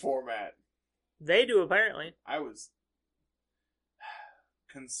in this format? They do, apparently. I was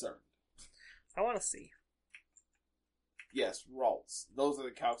concerned. I want to see. Yes, Ralts. Those are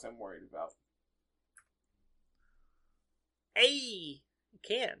the calcs I'm worried about. Hey! You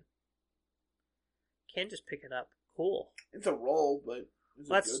can. Just pick it up. Cool. It's a roll, but...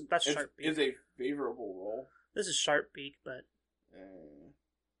 That's Sharp Beak. It's a favorable roll. This is Sharp Beak, but...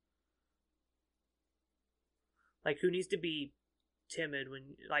 Like, who needs to be timid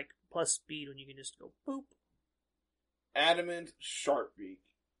when, like, plus speed when you can just go boop? Adamant Sharp Beak.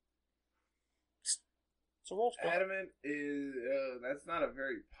 It's a roll still. Adamant is... that's not a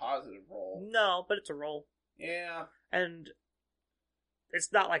very positive roll. No, but it's a roll. Yeah. And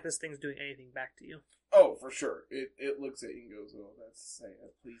it's not like this thing's doing anything back to you. Oh, for sure. It looks at you and goes, oh, that's sad.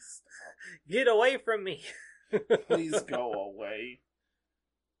 Please stop. Get away from me. Please go away.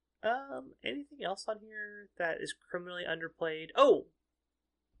 Anything else on here that is criminally underplayed? Oh!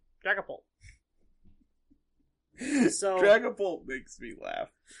 Dragapult. So Dragapult makes me laugh.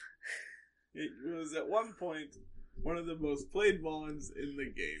 It was at one point one of the most played Mons in the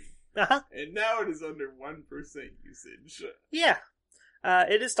game. Uh-huh. And now it is under 1% usage. Yeah.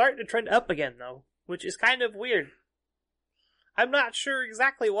 It is starting to trend up again, though, which is kind of weird. I'm not sure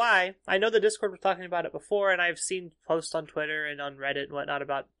exactly why. I know the Discord was talking about it before, and I've seen posts on Twitter and on Reddit and whatnot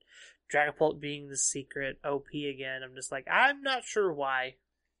about Dragapult being the secret OP again. I'm just like, I'm not sure why.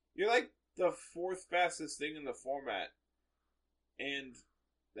 You're like the fourth fastest thing in the format. And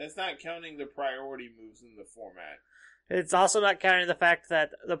that's not counting the priority moves in the format. It's also not counting the fact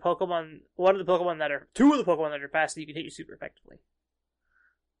that two of the Pokemon that are fast, you can hit you super effectively.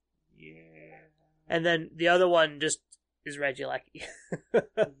 Yeah. And then the other one just is Regieleki.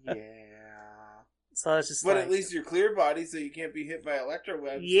 Yeah. So it's just But at least you're clear body, so you can't be hit by Electro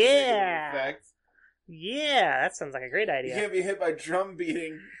Webs. Yeah. Yeah, that sounds like a great idea. You can't be hit by drum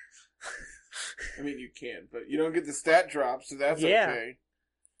beating. I mean, you can, but you don't get the stat drop, so that's okay.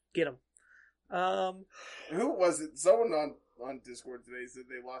 Get them. Who was it? Someone on Discord today said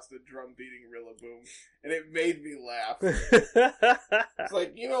they lost a drum beating Rillaboom, and it made me laugh. It's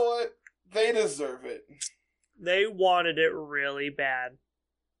like, you know what? They deserve it. They wanted it really bad.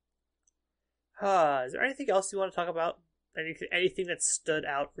 Is there anything else you want to talk about? Anything that stood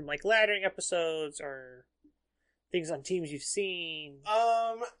out from like laddering episodes or things on teams you've seen?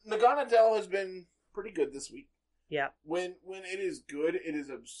 Naganadel has been pretty good this week. Yeah. When it is good, it is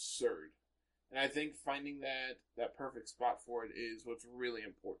absurd. And I think finding that perfect spot for it is what's really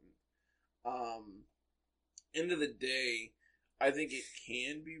important. End of the day, I think it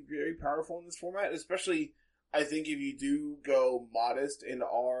can be very powerful in this format, especially I think if you do go modest and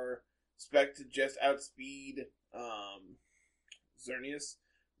are spec to just outspeed Xerneas.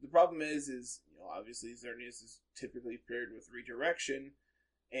 The problem is obviously Xerneas is typically paired with redirection,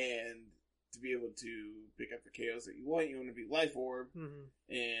 and to be able to pick up the KOs that you want to be Life Orb,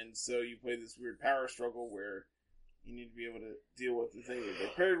 and so you play this weird power struggle where you need to be able to deal with the thing that they're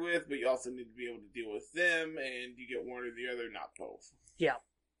paired with, but you also need to be able to deal with them, and you get one or the other, not both. Yeah.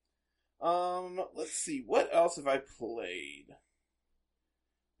 Let's see, what else have I played?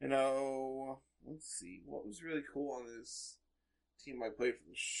 Let's see, what was really cool on this team I played for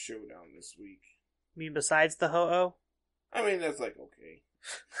the showdown this week? You mean besides the Ho-Oh? I mean, that's like, okay.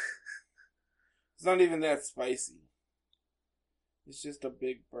 It's not even that spicy. It's just a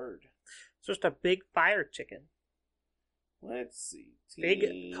big bird. It's just a big fire chicken. Let's see.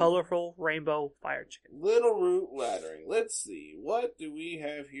 Big, colorful, rainbow fire chicken. Little Root laddering. Let's see. What do we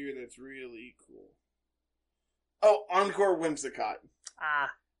have here that's really cool? Oh, Encore Whimsicott.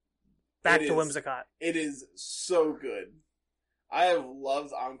 Back to Whimsicott. It is so good. I have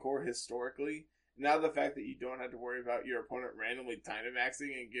loved Encore historically. Now the fact that you don't have to worry about your opponent randomly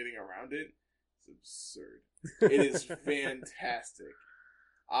Dynamaxing and getting around it is absurd. It is fantastic.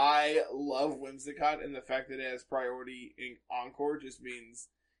 I love Whimsicott, and the fact that it has priority in Encore just means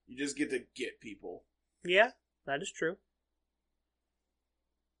you just get to get people. Yeah, that is true.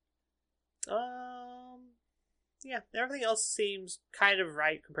 Yeah, everything else seems kind of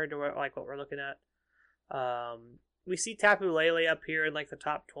right compared to what we're looking at. We see Tapu Lele up here in like the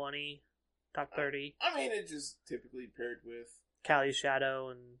top 20, top 30. I mean, it's just typically paired with Cali Shadow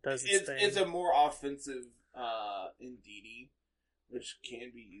and does its thing. It's a more offensive Indeedee, which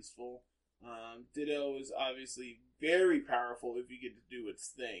can be useful. Ditto is obviously very powerful if you get to do its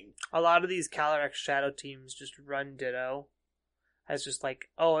thing. A lot of these Calyrex Shadow teams just run Ditto as just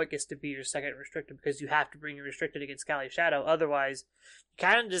like, oh, it gets to be your second restricted because you have to bring your restricted against Cali Shadow. Otherwise, you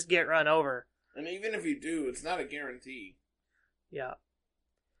kind of just get run over. And even if you do, it's not a guarantee. Yeah.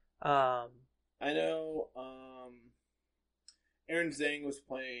 I know Aaron Zhang was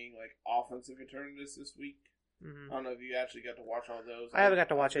playing like offensive Eternatus this week. Mm-hmm. I don't know if you actually got to watch all those. I haven't got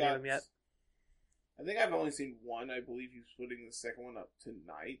to watch any of them yet. I think I've only seen one. I believe he's putting the second one up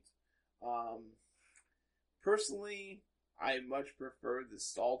tonight. Personally, I much prefer the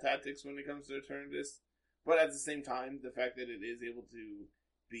stall tactics when it comes to Eternatus. But at the same time, the fact that it is able to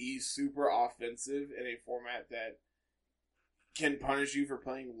be super offensive in a format that can punish you for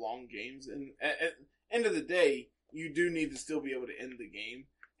playing long games. And at the end of the day, you do need to still be able to end the game.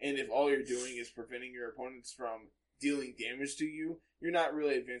 And if all you're doing is preventing your opponents from dealing damage to you, you're not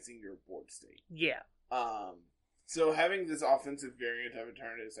really advancing your board state. Yeah. So having this offensive variant of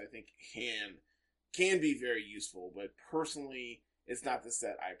Eternatus, I think, can be very useful. But personally, it's not the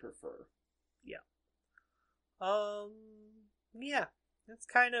set I prefer. Yeah. Yeah. That's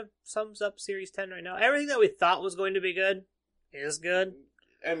kind of sums up Series 10 right now. Everything that we thought was going to be good is good.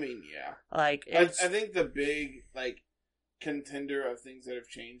 I mean, yeah. Like, I think the big, contender of things that have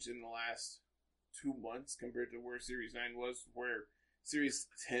changed in the last 2 months compared to where Series 9 was, where Series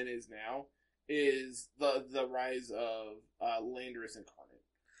 10 is now, is the rise of Landorus Incarnate.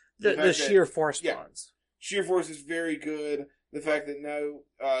 The Sheer Force ones. Sheer Force is very good. The fact that now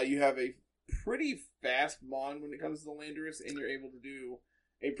you have a pretty fast mon when it comes to Landorus, and you're able to do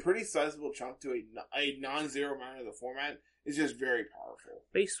a pretty sizable chunk to a non-zero amount of the format, is just very powerful.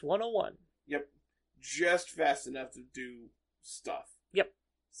 Base 101. Yep. Just fast enough to do stuff. Yep.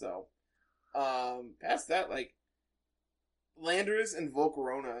 So, past that, like, Landorus and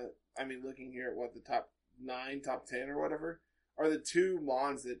Volcarona, I mean, looking here at what, the top 9, top 10 or whatever, are the two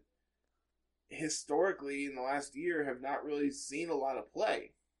mons that historically in the last year have not really seen a lot of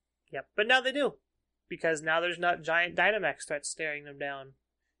play. Yep, but now they do. Because now there's not giant Dynamax threats staring them down.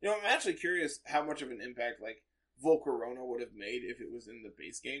 You know, I'm actually curious how much of an impact, like, Volcarona would have made if it was in the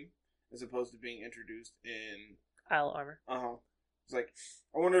base game, as opposed to being introduced in Isle Armor. It's like,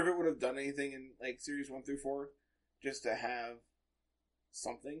 I wonder if it would have done anything in, like, Series 1 through 4, just to have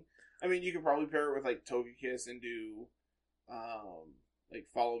something. I mean, you could probably pair it with, like, Togekiss and do, like,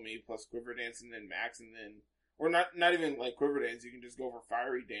 Follow Me plus Quiver Dance and then Max, and then, or not even, like, Quiver Dance, you can just go for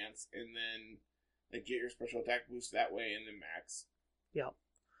Fiery Dance, and then, like, get your special attack boost that way, and then Max. Yep.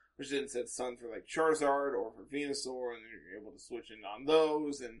 Which then sets Sun for, like, Charizard or for Venusaur, and then you're able to switch in on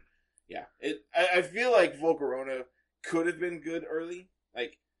those, and, yeah. I feel like Volcarona could have been good early.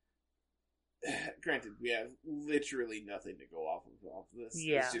 Like, granted, we have literally nothing to go off of this.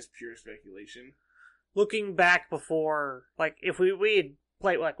 Yeah. It's just pure speculation. Looking back before, like, if we had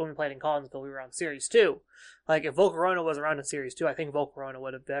played, like, when we played in Collinsville, we were on Series 2. Like, if Volcarona was around in Series 2, I think Volcarona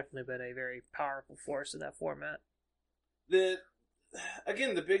would have definitely been a very powerful force in that format.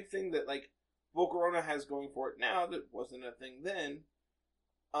 Again, the big thing that, like, Volcarona has going for it now that wasn't a thing then,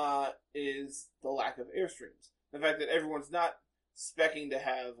 is the lack of airstreams. The fact that everyone's not specking to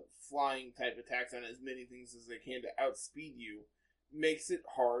have flying type attacks on as many things as they can to outspeed you makes it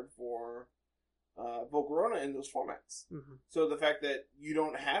hard for Volcarona in those formats. Mm-hmm. So the fact that you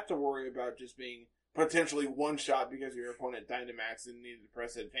don't have to worry about just being potentially one shot because your opponent Dynamax and needed to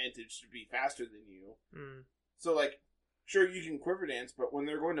press advantage to be faster than you. Mm. So, like, sure, you can Quiver Dance, but when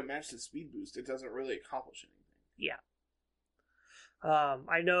they're going to match the speed boost, it doesn't really accomplish anything. Yeah.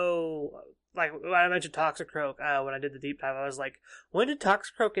 I know, like, when I mentioned Toxicroak, when I did the deep dive, I was like, when did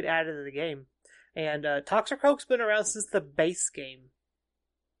Toxicroak get added to the game? And Toxicroak's been around since the base game.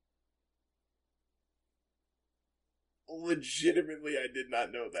 Legitimately, I did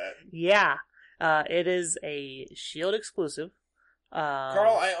not know that. Yeah. It is a Shield exclusive.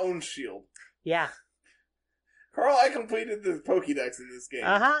 Carl, I own Shield. Yeah. Carl, I completed the Pokédex in this game.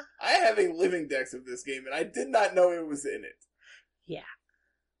 Uh-huh. I have a living dex of this game, and I did not know it was in it. Yeah.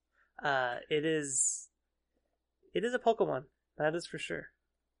 It is a Pokemon. That is for sure.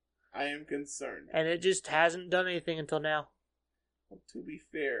 I am concerned. And it just hasn't done anything until now. Well, to be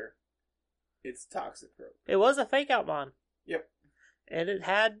fair, it's Toxicroak. It was a fake out mon. Yep. And it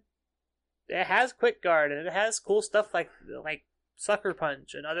has Quick Guard, and it has cool stuff like Sucker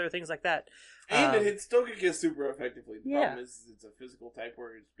Punch and other things like that. And it hits Togekiss super effectively. The Yeah. problem is it's a physical type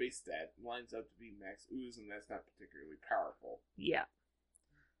where its base stat lines up to be Max Ooze, and that's not particularly powerful. Yeah.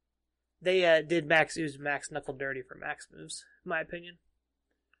 They did Max Ooze, Max Knuckle Dirty for Max moves, in my opinion.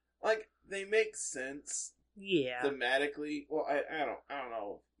 Like, they make sense Yeah. thematically. Well, I don't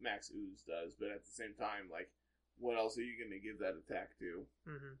know if Max Ooze does, but at the same time, like, what else are you going to give that attack to?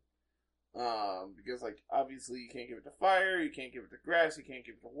 Mm-hmm. Because, like, obviously you can't give it to fire, you can't give it to grass, you can't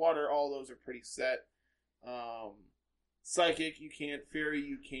give it to water, all those are pretty set. Psychic, you can't, Fairy,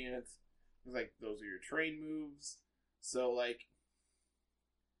 you can't. Like, those are your train moves. So, like...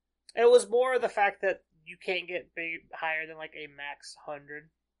 It was more the fact that you can't get big higher than, like, a max 100.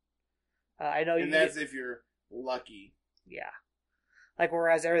 I know you... And that's if you're lucky. Yeah. Like,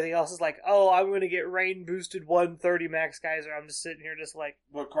 whereas everything else is like, oh, I'm going to get rain boosted 130 max Geyser. I'm just sitting here just like...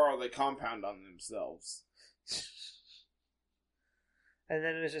 But Carl, they compound on themselves. And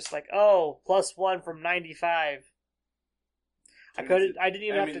then it's just like, oh, +1 from 95. I didn't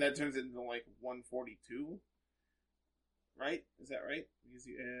even have to... that turns into like 142. Right? Is that right? Because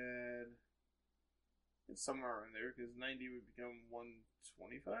you add... It's somewhere in there, because 90 would become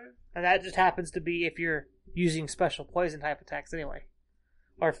 125? And that just happens to be if you're using special poison type attacks anyway.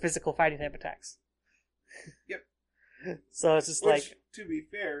 Or physical fighting type attacks. Yep. So it's just Which, to be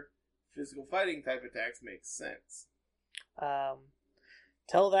fair, physical fighting type attacks makes sense.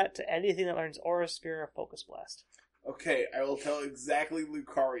 Tell that to anything that learns Aura Sphere or Focus Blast. Okay, I will tell exactly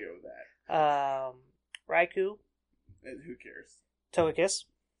Lucario that. Raikou. And who cares? Togekiss.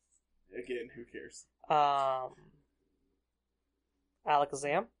 Again, who cares?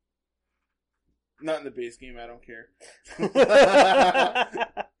 Alakazam. Not in the base game, I don't care.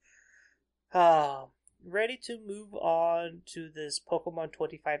 Ready to move on to this Pokemon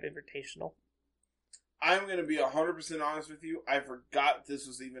 25 Invitational. I'm going to be 100% honest with you. I forgot this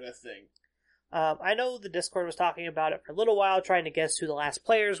was even a thing. I know the Discord was talking about it for a little while, trying to guess who the last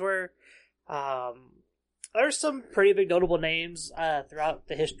players were. There's some pretty big notable names throughout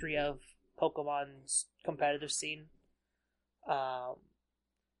the history of Pokemon's competitive scene.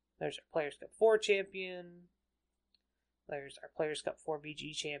 There's our Players Cup 4 champion. There's our Players Cup 4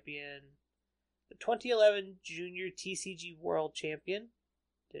 VG champion. The 2011 Junior TCG World champion.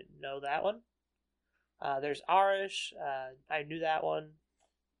 Didn't know that one. There's Arish. I knew that one.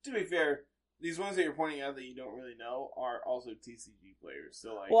 To be fair, these ones that you're pointing out that you don't really know are also TCG players.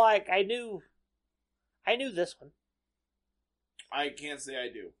 So like, well, I knew this one. I can't say I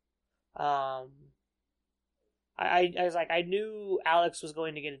do. I was like, I knew Alex was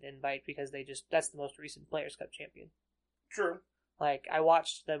going to get an invite because that's the most recent Players Cup champion. True. Like, I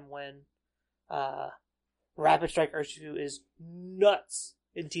watched them when Rapid Strike Urshifu is nuts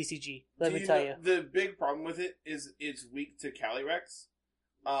in TCG. Let me tell you. The big problem with it is it's weak to Calyrex,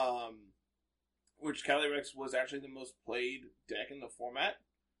 which Calyrex was actually the most played deck in the format,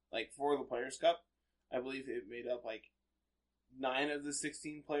 like for the Players Cup. I believe it made up like 9 of the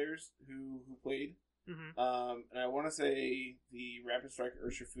 16 players who played. Mm-hmm. And I want to say the Rapid Strike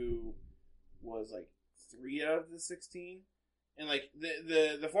Urshifu was like 3 out of the 16. And like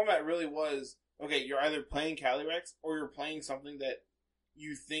the format really was, okay, you're either playing Calyrex or you're playing something that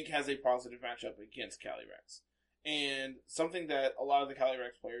you think has a positive matchup against Calyrex. And something that a lot of the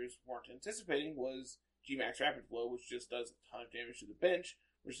Calyrex players weren't anticipating was G-Max Rapid Flow, which just does a ton of damage to the bench,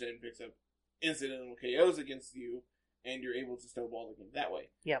 which then picks up incidental KOs against you, and you're able to snowball the game that way.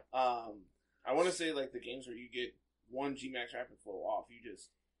 Yep. I want to say like the games where you get 1 G-Max Rapid Flow off, you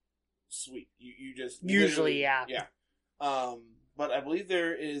just sweep. You just usually, yeah. Yeah. But I believe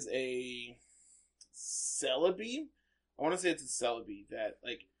there is a Celebi. I want to say it's a Celebi that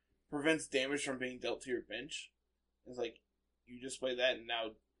like prevents damage from being dealt to your bench. It's like you just play that, and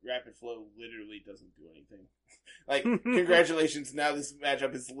now Rapid Flow literally doesn't do anything. Like, congratulations! Now this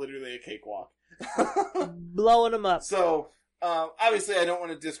matchup is literally a cakewalk. Blowing them up. So, obviously, I don't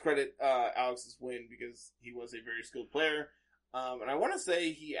want to discredit Alex's win because he was a very skilled player. And I want to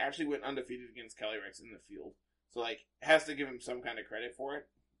say he actually went undefeated against Calyrex in the field. So, like, has to give him some kind of credit for it.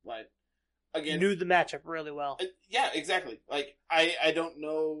 But, again... Knew the matchup really well. Yeah, exactly. Like, I don't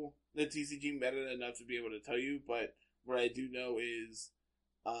know the TCG meta enough to be able to tell you, but what I do know is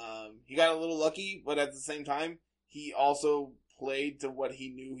he got a little lucky, but at the same time, he also played to what he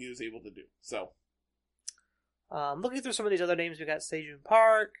knew he was able to do. So... looking through some of these other names, we got Sejun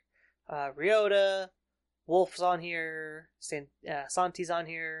Park, Ryota, Wolf's on here, Santi's on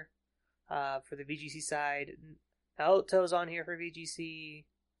here for the VGC side, Naoto's on here for VGC,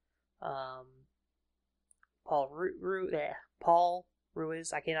 Paul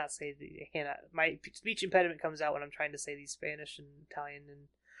Ruiz. My speech impediment comes out when I'm trying to say these Spanish and Italian and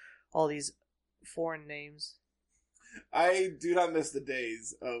all these foreign names. I do not miss the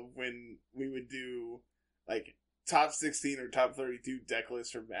days of when we would do like top 16 or top 32 deck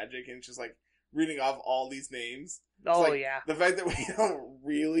lists for Magic, and it's just like reading off all these names. Oh, like, yeah. The fact that we don't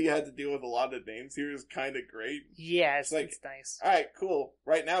really have to deal with a lot of names here is kind of great. Yeah, it's nice. Alright, cool.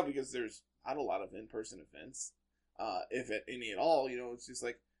 Right now, because there's not a lot of in-person events, if at any at all, it's just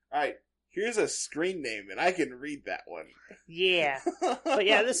like, alright, here's a screen name, and I can read that one. Yeah. But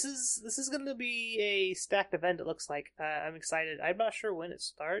yeah, this is going to be a stacked event, it looks like. I'm excited. I'm not sure when it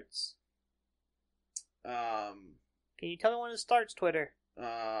starts. Can you tell me when it starts, Twitter?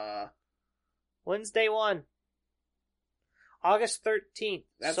 When's day 1? August 13th.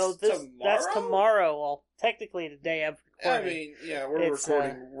 That's tomorrow? That's tomorrow. Well, technically the day of recording. I mean, yeah, we're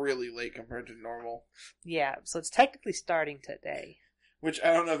recording really late compared to normal. Yeah, so it's technically starting today. Which,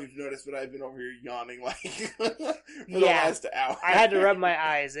 I don't know if you've noticed, but I've been over here yawning like for the last hour. I had to rub my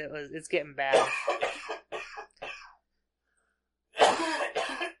eyes. It's getting bad. Have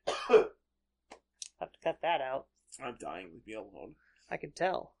to cut that out. I'm dying. Leave me alone. I can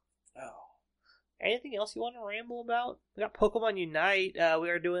tell. Oh. Anything else you want to ramble about? We got Pokemon Unite. We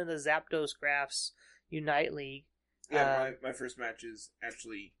are doing the Zapdos Graphs Unite League. Yeah, my first match is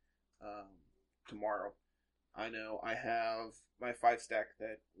actually tomorrow. I know I have my 5-stack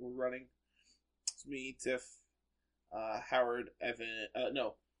that we're running. It's me, Tiff, Howard,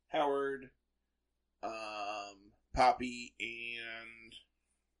 Howard, Poppy, and...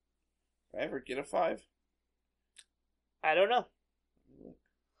 Did I ever get a 5? I don't know.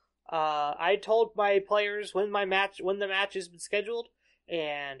 I told my players when the match has been scheduled,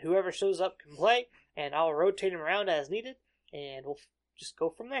 and whoever shows up can play, and I'll rotate them around as needed, and we'll just go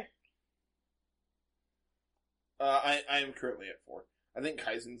from there. I am currently at 4. I think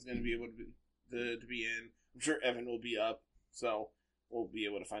Kaizen's going to be able to be in. I'm sure Evan will be up, so we'll be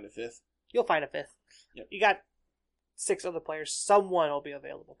able to find a 5th. You'll find a fifth. Yep. You got 6 other players. Someone will be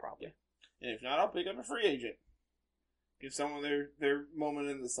available, probably. And if not, I'll pick up a free agent. Give someone their moment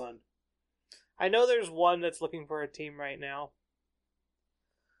in the sun. I know there's one that's looking for a team right now.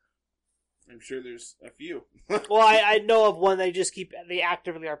 I'm sure there's a few. Well, I know of one they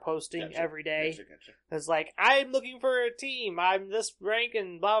actively are posting every day. Gotcha. It's like, I'm looking for a team. I'm this rank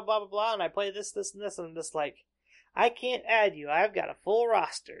and blah, blah, blah, blah, and I play this, this, and this, and I'm just like, I can't add you. I've got a full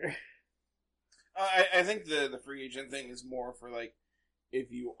roster. I think the free agent thing is more for, like,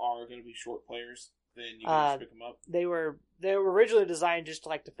 if you are going to be short players, then you can just pick them up. They were originally designed just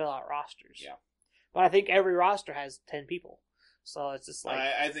to fill out rosters. Yeah. But I think every roster has 10 people. So it's just like...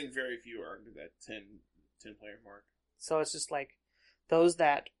 I think very few are under that 10 player mark. So it's just like, those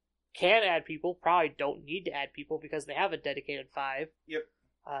that can add people probably don't need to add people because they have a dedicated 5. Yep.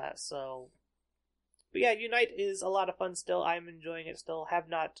 But yeah, Unite is a lot of fun still. I'm enjoying it still. Have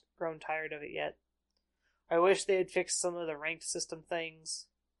not grown tired of it yet. I wish they had fixed some of the ranked system things.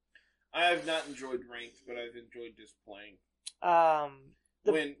 I have not enjoyed ranked, but I've enjoyed just playing.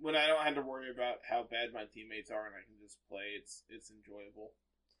 When I don't have to worry about how bad my teammates are and I can just play, it's enjoyable.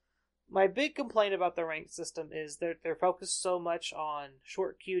 My big complaint about the ranked system is they're focused so much on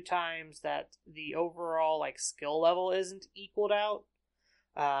short queue times that the overall skill level isn't equaled out.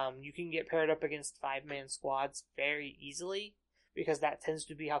 You can get paired up against 5-man squads very easily because that tends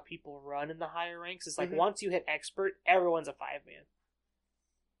to be how people run in the higher ranks. It's once you hit expert, everyone's a 5-man.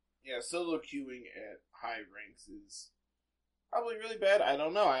 Yeah, solo queuing at high ranks is probably really bad. I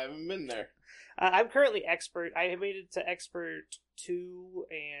don't know. I haven't been there. I'm currently expert. I made it to expert 2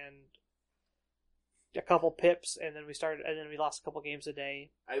 and a couple pips, and then we lost a couple games a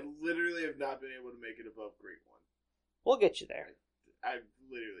day. I literally have not been able to make it above grade 1. We'll get you there. I'm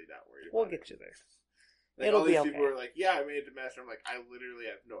literally not worried about it. We'll get you there. It'll all these people are like, yeah, I made it to master. I'm like, I literally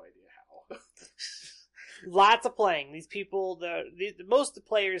have no idea how. Lots of playing. These people, most of the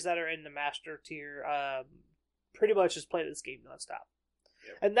players that are in the master tier, pretty much just play this game nonstop.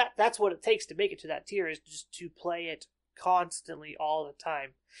 Yep. And that's what it takes to make it to that tier, is just to play it constantly all the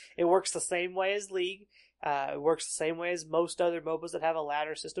time. It works the same way as League. It works the same way as most other MOBAs that have a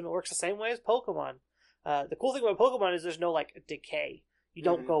ladder system. It works the same way as Pokemon. The cool thing about Pokemon is there's no decay. You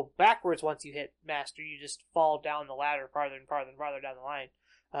don't go backwards once you hit master. You just fall down the ladder farther and farther and farther down the line.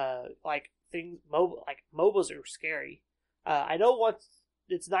 MOBAs are scary. I know once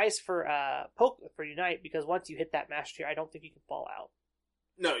it's nice for Unite because once you hit that master tier, I don't think you can fall out.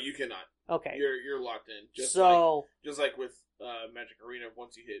 No, you cannot. Okay, you're locked in. Just like with Magic Arena,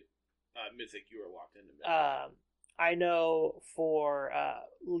 once you hit Mythic, you are locked into Mythic. I know for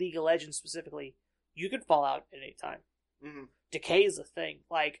League of Legends specifically, you can fall out at any time. Mm-hmm. Decay is a thing.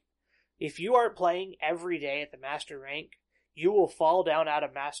 If you aren't playing every day at the master rank, you will fall down out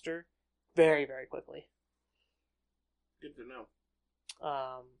of master very, very quickly. Good to know.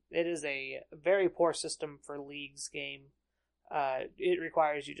 It is a very poor system for League's game. It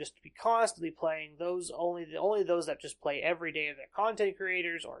requires you just to be constantly playing. Only those that just play every day, the content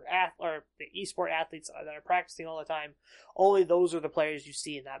creators or the esport athletes that are practicing all the time. Only those are the players you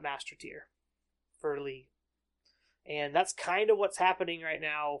see in that master tier for League. And that's kind of what's happening right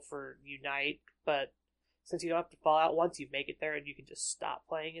now for Unite, but since you don't have to fall out once you make it there and you can just stop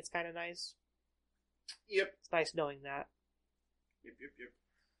playing, it's kind of nice. Yep. It's nice knowing that.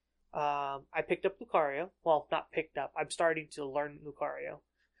 Yep. I picked up Lucario. Well, not picked up. I'm starting to learn Lucario.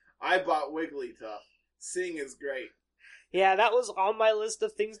 I bought Wigglytuff. Sing is great. Yeah, that was on my list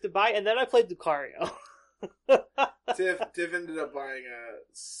of things to buy, and then I played Lucario. Tiff ended up buying a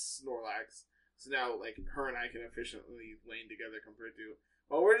Snorlax. So now, her and I can efficiently lane together compared to,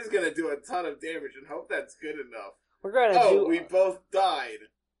 well, we're just going to do a ton of damage and hope that's good enough. We're going to we both died.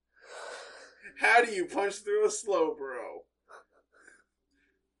 How do you punch through a Slowbro?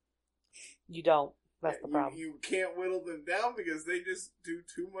 You don't. That's the problem. You can't whittle them down because they just do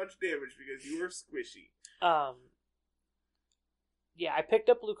too much damage because you are squishy. Yeah, I picked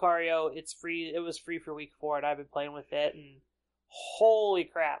up Lucario. It's free. It was free for week 4, and I've been playing with it, and holy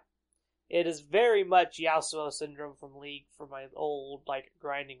crap. It is very much Yasuo syndrome from League from my old,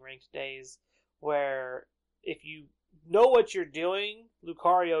 grinding ranked days, where if you know what you're doing,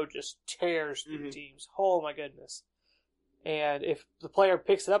 Lucario just tears through teams. Oh my goodness. And if the player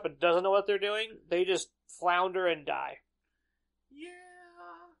picks it up and doesn't know what they're doing, they just flounder and die. Yeah.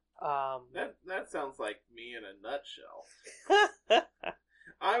 That sounds like me in a nutshell.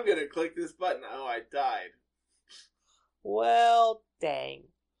 I'm gonna click this button. Oh, I died. Well, dang.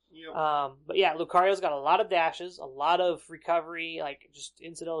 Yep. But yeah, Lucario's got a lot of dashes, a lot of recovery, just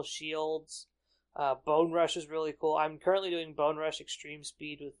incidental shields. Bone Rush is really cool. I'm currently doing Bone Rush Extreme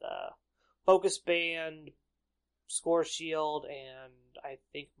Speed with Focus Band, Score Shield, and I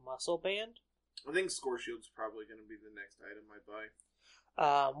think Muscle Band. I think Score Shield's probably going to be the next item I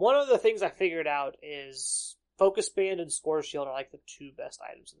buy. One of the things I figured out is Focus Band and Score Shield are like the two best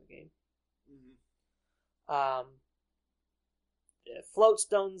items in the game. Mm-hmm.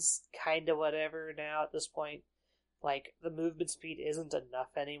 Floatstone's kind of whatever now at this point. Like, the movement speed isn't enough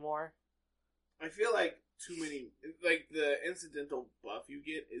anymore. I feel like too many, like, the incidental buff you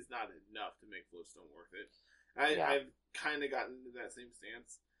get is not enough to make Floatstone worth it. I've kind of gotten into that same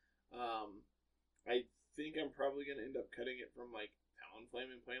stance. I think I'm probably going to end up cutting it from, like, Talonflame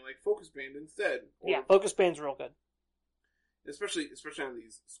and playing, like, Focus Band instead. Yeah, Focus Band's real good. Especially on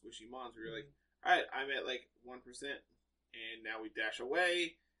these squishy mons where you're like, alright, I'm at, like, 1%, and now we dash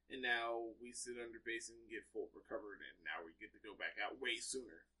away, and now we sit under base and get full recovered, and now we get to go back out way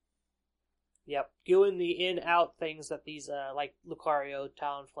sooner. Yep, doing the in-out things that these, like Lucario,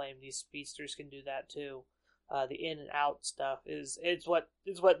 Talonflame, these speedsters can do that too. The in and out stuff is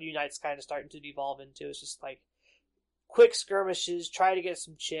what Unite's kind of starting to devolve into. It's just like quick skirmishes, try to get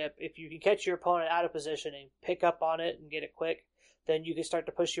some chip. If you can catch your opponent out of position and pick up on it and get it quick, then you can start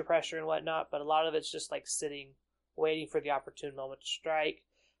to push your pressure and whatnot. But a lot of it's just like sitting, waiting for the opportune moment to strike.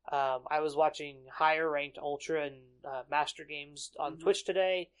 I was watching higher ranked Ultra and Master games on Twitch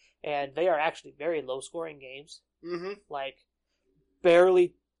today, and they are actually very low scoring games. Mm-hmm. Like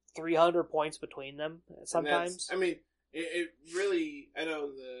barely 300 points between them sometimes. I mean, it really, I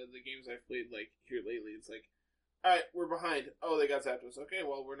know the games I've played, like, here lately, it's like, alright, we're behind. Oh, they got Zapdos. Okay,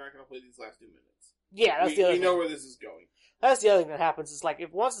 well, we're not going to play these last 2 minutes. Yeah, that's the other thing. We know where this is going. That's the other thing that happens, is like,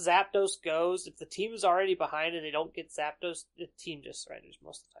 if once Zapdos goes, if the team is already behind and they don't get Zapdos, the team just surrenders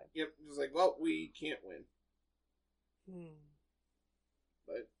most of the time. Yep, just like, well, we can't win.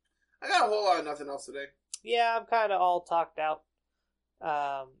 But I got a whole lot of nothing else today. Yeah, I'm kind of all talked out.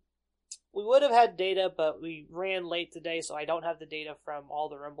 We would have had data, but we ran late today, so I don't have the data from all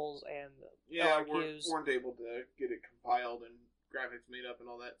the Rumbles and LRQs. Weren't able to get it compiled and graphics made up and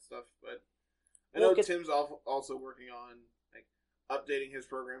all that stuff, but I know Tim's also working on like updating his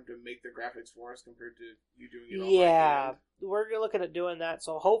program to make the graphics for us compared to you doing it all. Yeah, we're looking at doing that,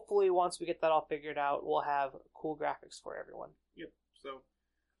 so hopefully once we get that all figured out, we'll have cool graphics for everyone. Yep, so,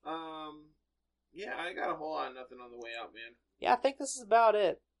 yeah, I got a whole lot of nothing on the way out, man. Yeah, I think this is about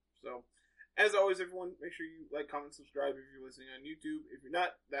it. So, as always, everyone, make sure you like, comment, subscribe if you're listening on YouTube. If you're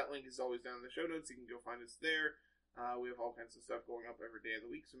not, that link is always down in the show notes. You can go find us there. We have all kinds of stuff going up every day of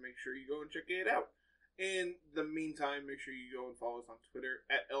the week, so make sure you go and check it out. In the meantime, make sure you go and follow us on Twitter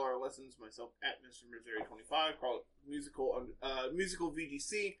at LR Lessons, myself at Mr. Missouri25, call it musical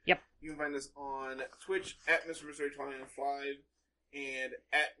VGC. Yep. You can find us on Twitch at Mr. Missouri25 and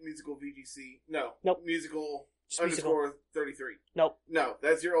at musical VGC. No. Nope. Musical Musical. _33. Nope. No,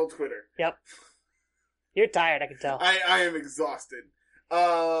 that's your old Twitter. Yep. You're tired, I can tell. I am exhausted.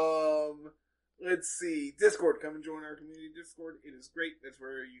 Let's see. Discord. Come and join our community Discord. It is great. That's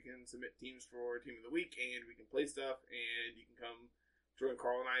where you can submit teams for Team of the Week, and we can play stuff, and you can come join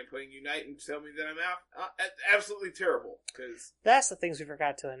Carl and I playing Unite and tell me that I'm out. Absolutely terrible. Cause that's the things we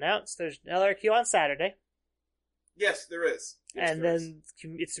forgot to announce. There's an LRQ on Saturday. Yes, there is. Yes, and then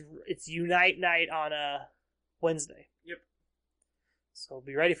it's Unite Night on Wednesday. Yep. So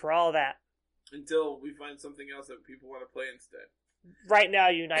be ready for all of that. Until we find something else that people want to play instead. Right now,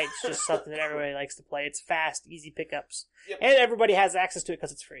 Unite's just something that everybody likes to play. It's fast, easy pickups. Yep. And everybody has access to it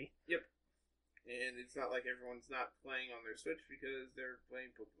because it's free. Yep. And it's not like everyone's not playing on their Switch because they're playing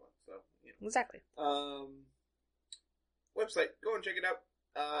Pokemon. So, you know. Exactly. Website. Go and check it out.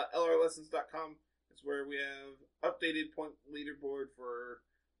 LRLessons.com. It's where we have updated point leaderboard for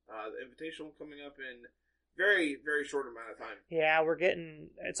the Invitational coming up in very, very short amount of time. Yeah, we're getting...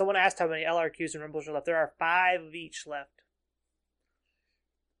 Someone asked how many LRQs and Rumbles are left. There are 5 of each left.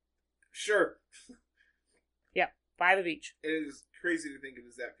 Sure. Yeah, 5 of each. It is crazy to think it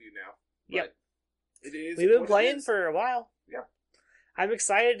is that few now. Yep. It is. We've been playing for a while. Yeah. I'm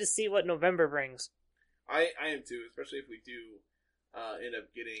excited to see what November brings. I am too, especially if we do end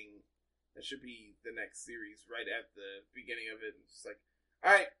up getting... That should be the next series right at the beginning of it. It's just like,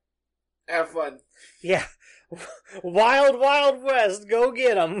 alright, have fun. Yeah. Wild, Wild West, go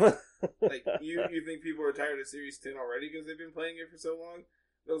get them. Like, you think people are tired of Series 10 already because they've been playing it for so long?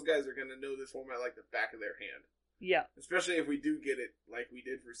 Those guys are going to know this format like the back of their hand. Yeah. Especially if we do get it like we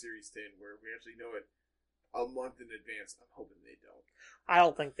did for Series 10, where we actually know it a month in advance. I'm hoping they don't. I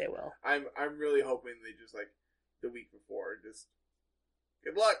don't think they will. I'm really hoping they just, like, the week before, just...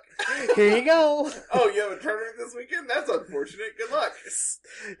 Good luck. Here you go. Oh, you have a tournament this weekend? That's unfortunate. Good luck.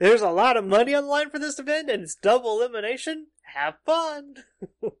 There's a lot of money on the line for this event, and it's double elimination. have fun.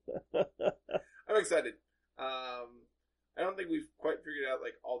 I'm excited. I don't think we've quite figured out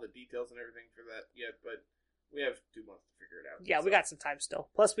like all the details and everything for that yet, but we have 2 months to figure it out. Yeah, so. We got some time still.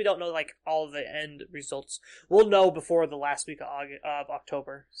 Plus, we don't know like all of the end results. We'll know before the last week of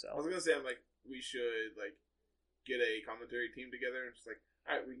October. So I was gonna say, I'm like, we should like get a commentary team together and just like,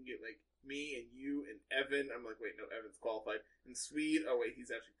 all right, we can get like me and you and Evan. I'm like, wait, no, Evan's qualified. And Swede, oh wait, he's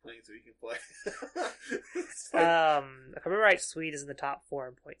actually playing, so he can play. If I remember right, Swede is in the top 4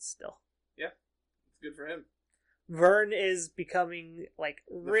 in points still. Yeah, it's good for him. Vern is becoming like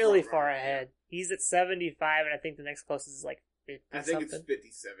really far ahead. Yeah. He's at 75, and I think the next closest is like 50. I think it's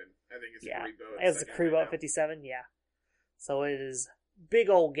 57. I think it's Kribo. It's Kribo at 57. Yeah, so it is big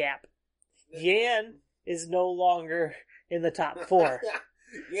old gap. Jan is no longer in the top 4.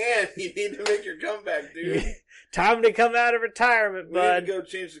 Yeah, you need to make your comeback, dude. Time to come out of retirement, bud. We need to go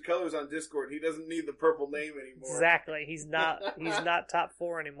change the colors on Discord. He doesn't need the purple name anymore. Exactly. He's not top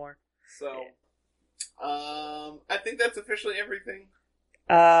 4 anymore. So, I think that's officially everything.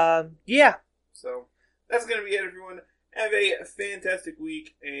 Yeah. So, that's going to be it, everyone. Have a fantastic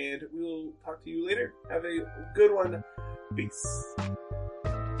week, and we'll talk to you later. Have a good one. Peace.